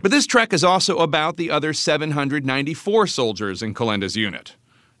 But this trek is also about the other 794 soldiers in Kalinda's unit.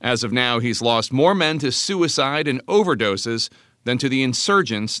 As of now, he's lost more men to suicide and overdoses than to the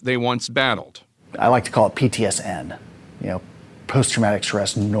insurgents they once battled. I like to call it PTSN, post-traumatic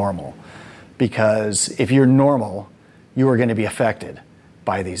stress normal, because if you're normal, you are going to be affected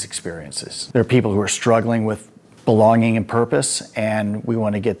by these experiences. There are people who are struggling with belonging and purpose, and we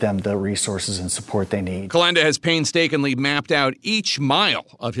want to get them the resources and support they need. Kalinda has painstakingly mapped out each mile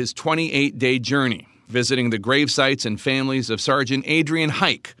of his 28-day journey, visiting the grave sites and families of Sergeant Adrian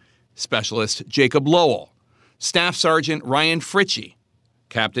Hike, Specialist Jacob Lowell, Staff Sergeant Ryan Fritchie,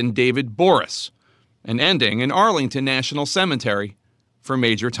 Captain David Boris, and ending in Arlington National Cemetery for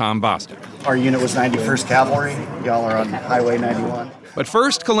Major Tom Bostic. Our unit was 91st Cavalry. Y'all are on Highway 91. But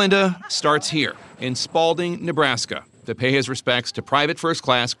first, Kalinda starts here in Spalding, Nebraska, to pay his respects to Private First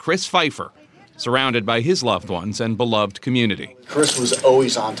Class Chris Pfeiffer, surrounded by his loved ones and beloved community. Chris was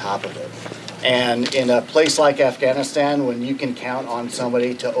always on top of it. And in a place like Afghanistan, when you can count on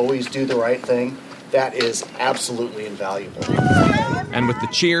somebody to always do the right thing, that is absolutely invaluable. And with the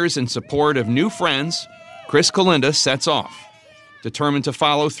cheers and support of new friends, Chris Kalinda sets off, determined to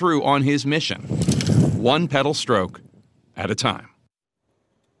follow through on his mission, one pedal stroke at a time.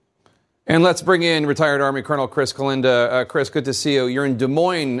 And let's bring in retired Army Colonel Chris Kalinda. Chris, good to see you. You're in Des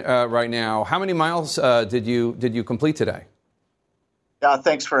Moines right now. How many miles did you complete today?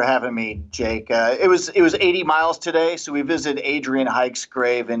 Thanks for having me, Jake. It was 80 miles today, so we visited Adrian Hike's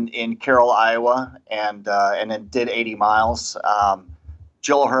grave in Carroll, Iowa, and then did 80 miles.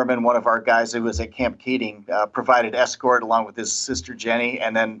 Joel Herman, one of our guys who was at Camp Keating, provided escort along with his sister Jenny,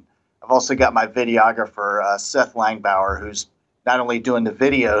 and then I've also got my videographer Seth Langbauer, who's not only doing the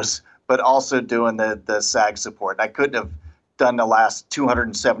videos but also doing the SAG support. I couldn't have done the last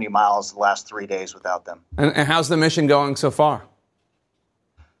 270 miles the last 3 days without them. And how's the mission going so far?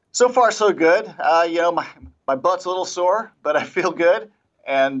 So far, so good. My butt's a little sore, but I feel good,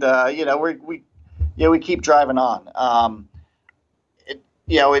 and we keep driving on.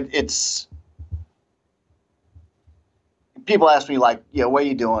 It's people ask me like, why are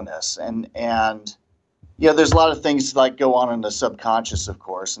you doing this? And there's a lot of things like go on in the subconscious, of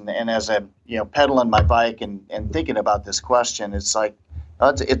course. And as I'm pedaling my bike and thinking about this question, it's like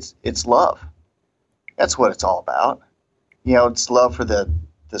it's love. That's what it's all about. It's love for the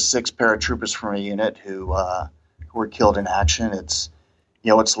 6 paratroopers from a unit who were killed in action. It's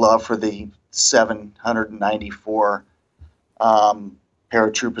love for the 794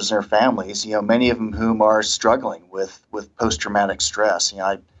 paratroopers and their families. Many of them whom are struggling with post-traumatic stress.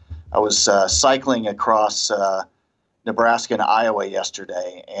 I was cycling across Nebraska and Iowa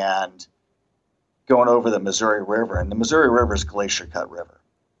yesterday and going over the Missouri River, and the Missouri River is glacier-cut river.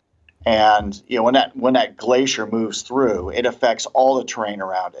 And when that glacier moves through, it affects all the terrain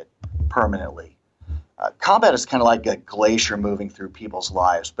around it permanently. Combat is kind of like a glacier moving through people's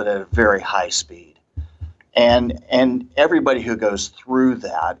lives, but at a very high speed. And everybody who goes through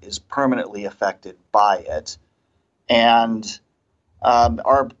that is permanently affected by it. And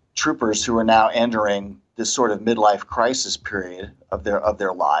our troopers who are now entering this sort of midlife crisis period of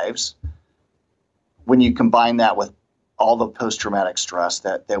their lives, when you combine that with all the post-traumatic stress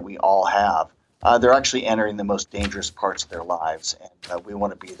that we all have, they're actually entering the most dangerous parts of their lives, and we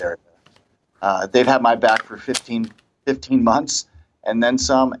want to be there. They've had my back for 15 months and then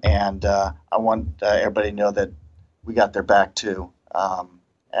some, and I want everybody to know that we got their back too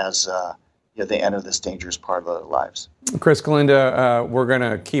as they enter this dangerous part of their lives. Chris Kalinda, we're going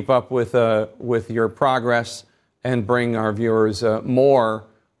to keep up with your progress and bring our viewers more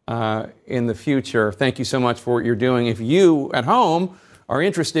in the future. Thank you so much for what you're doing. If you at home are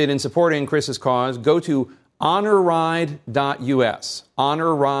interested in supporting Chris's cause, go to honorride.us.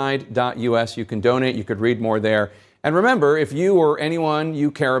 Honorride.us. You can donate. You could read more there. And remember, if you or anyone you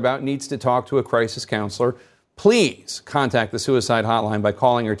care about needs to talk to a crisis counselor, please contact the suicide hotline by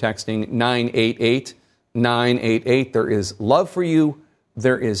calling or texting 988-988. There is love for you.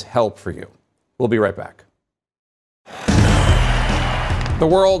 There is help for you. We'll be right back. The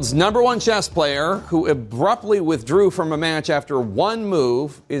world's #1 chess player, who abruptly withdrew from a match after one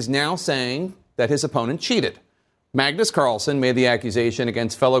move, is now saying that his opponent cheated. Magnus Carlsen made the accusation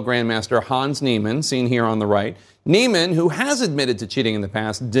against fellow Grandmaster Hans Niemann, seen here on the right. Niemann, who has admitted to cheating in the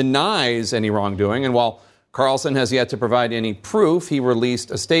past, denies any wrongdoing. And while Carlsen has yet to provide any proof, he released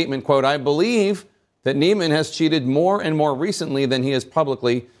a statement, quote, "I believe that Niemann has cheated more and more recently than he has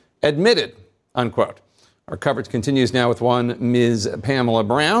publicly admitted," unquote. Our coverage continues now with one Ms. Pamela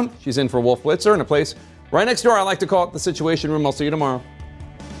Brown. She's in for Wolf Blitzer in a place right next door. I like to call it the Situation Room. I'll see you tomorrow.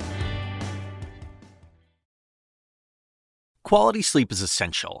 Quality sleep is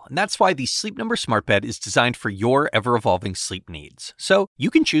essential, and that's why the Sleep Number Smart Bed is designed for your ever-evolving sleep needs. So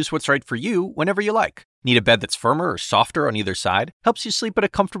you can choose what's right for you whenever you like. Need a bed that's firmer or softer on either side? Helps you sleep at a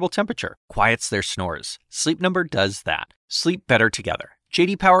comfortable temperature. Quiets their snores. Sleep Number does that. Sleep better together.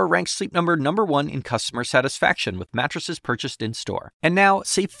 J.D. Power ranks Sleep Number #1 in customer satisfaction with mattresses purchased in-store. And now,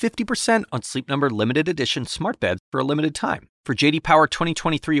 save 50% on Sleep Number limited edition smart beds for a limited time. For J.D. Power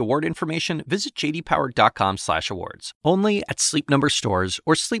 2023 award information, visit jdpower.com/awards. Only at Sleep Number stores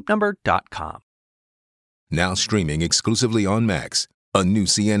or sleepnumber.com. Now streaming exclusively on Max, A new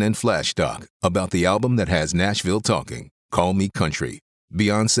CNN Flash doc about the album that has Nashville talking, Call Me Country.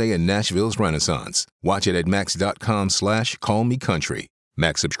 Beyonce and Nashville's Renaissance. Watch it at max.com/callmecountry.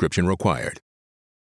 Max subscription required.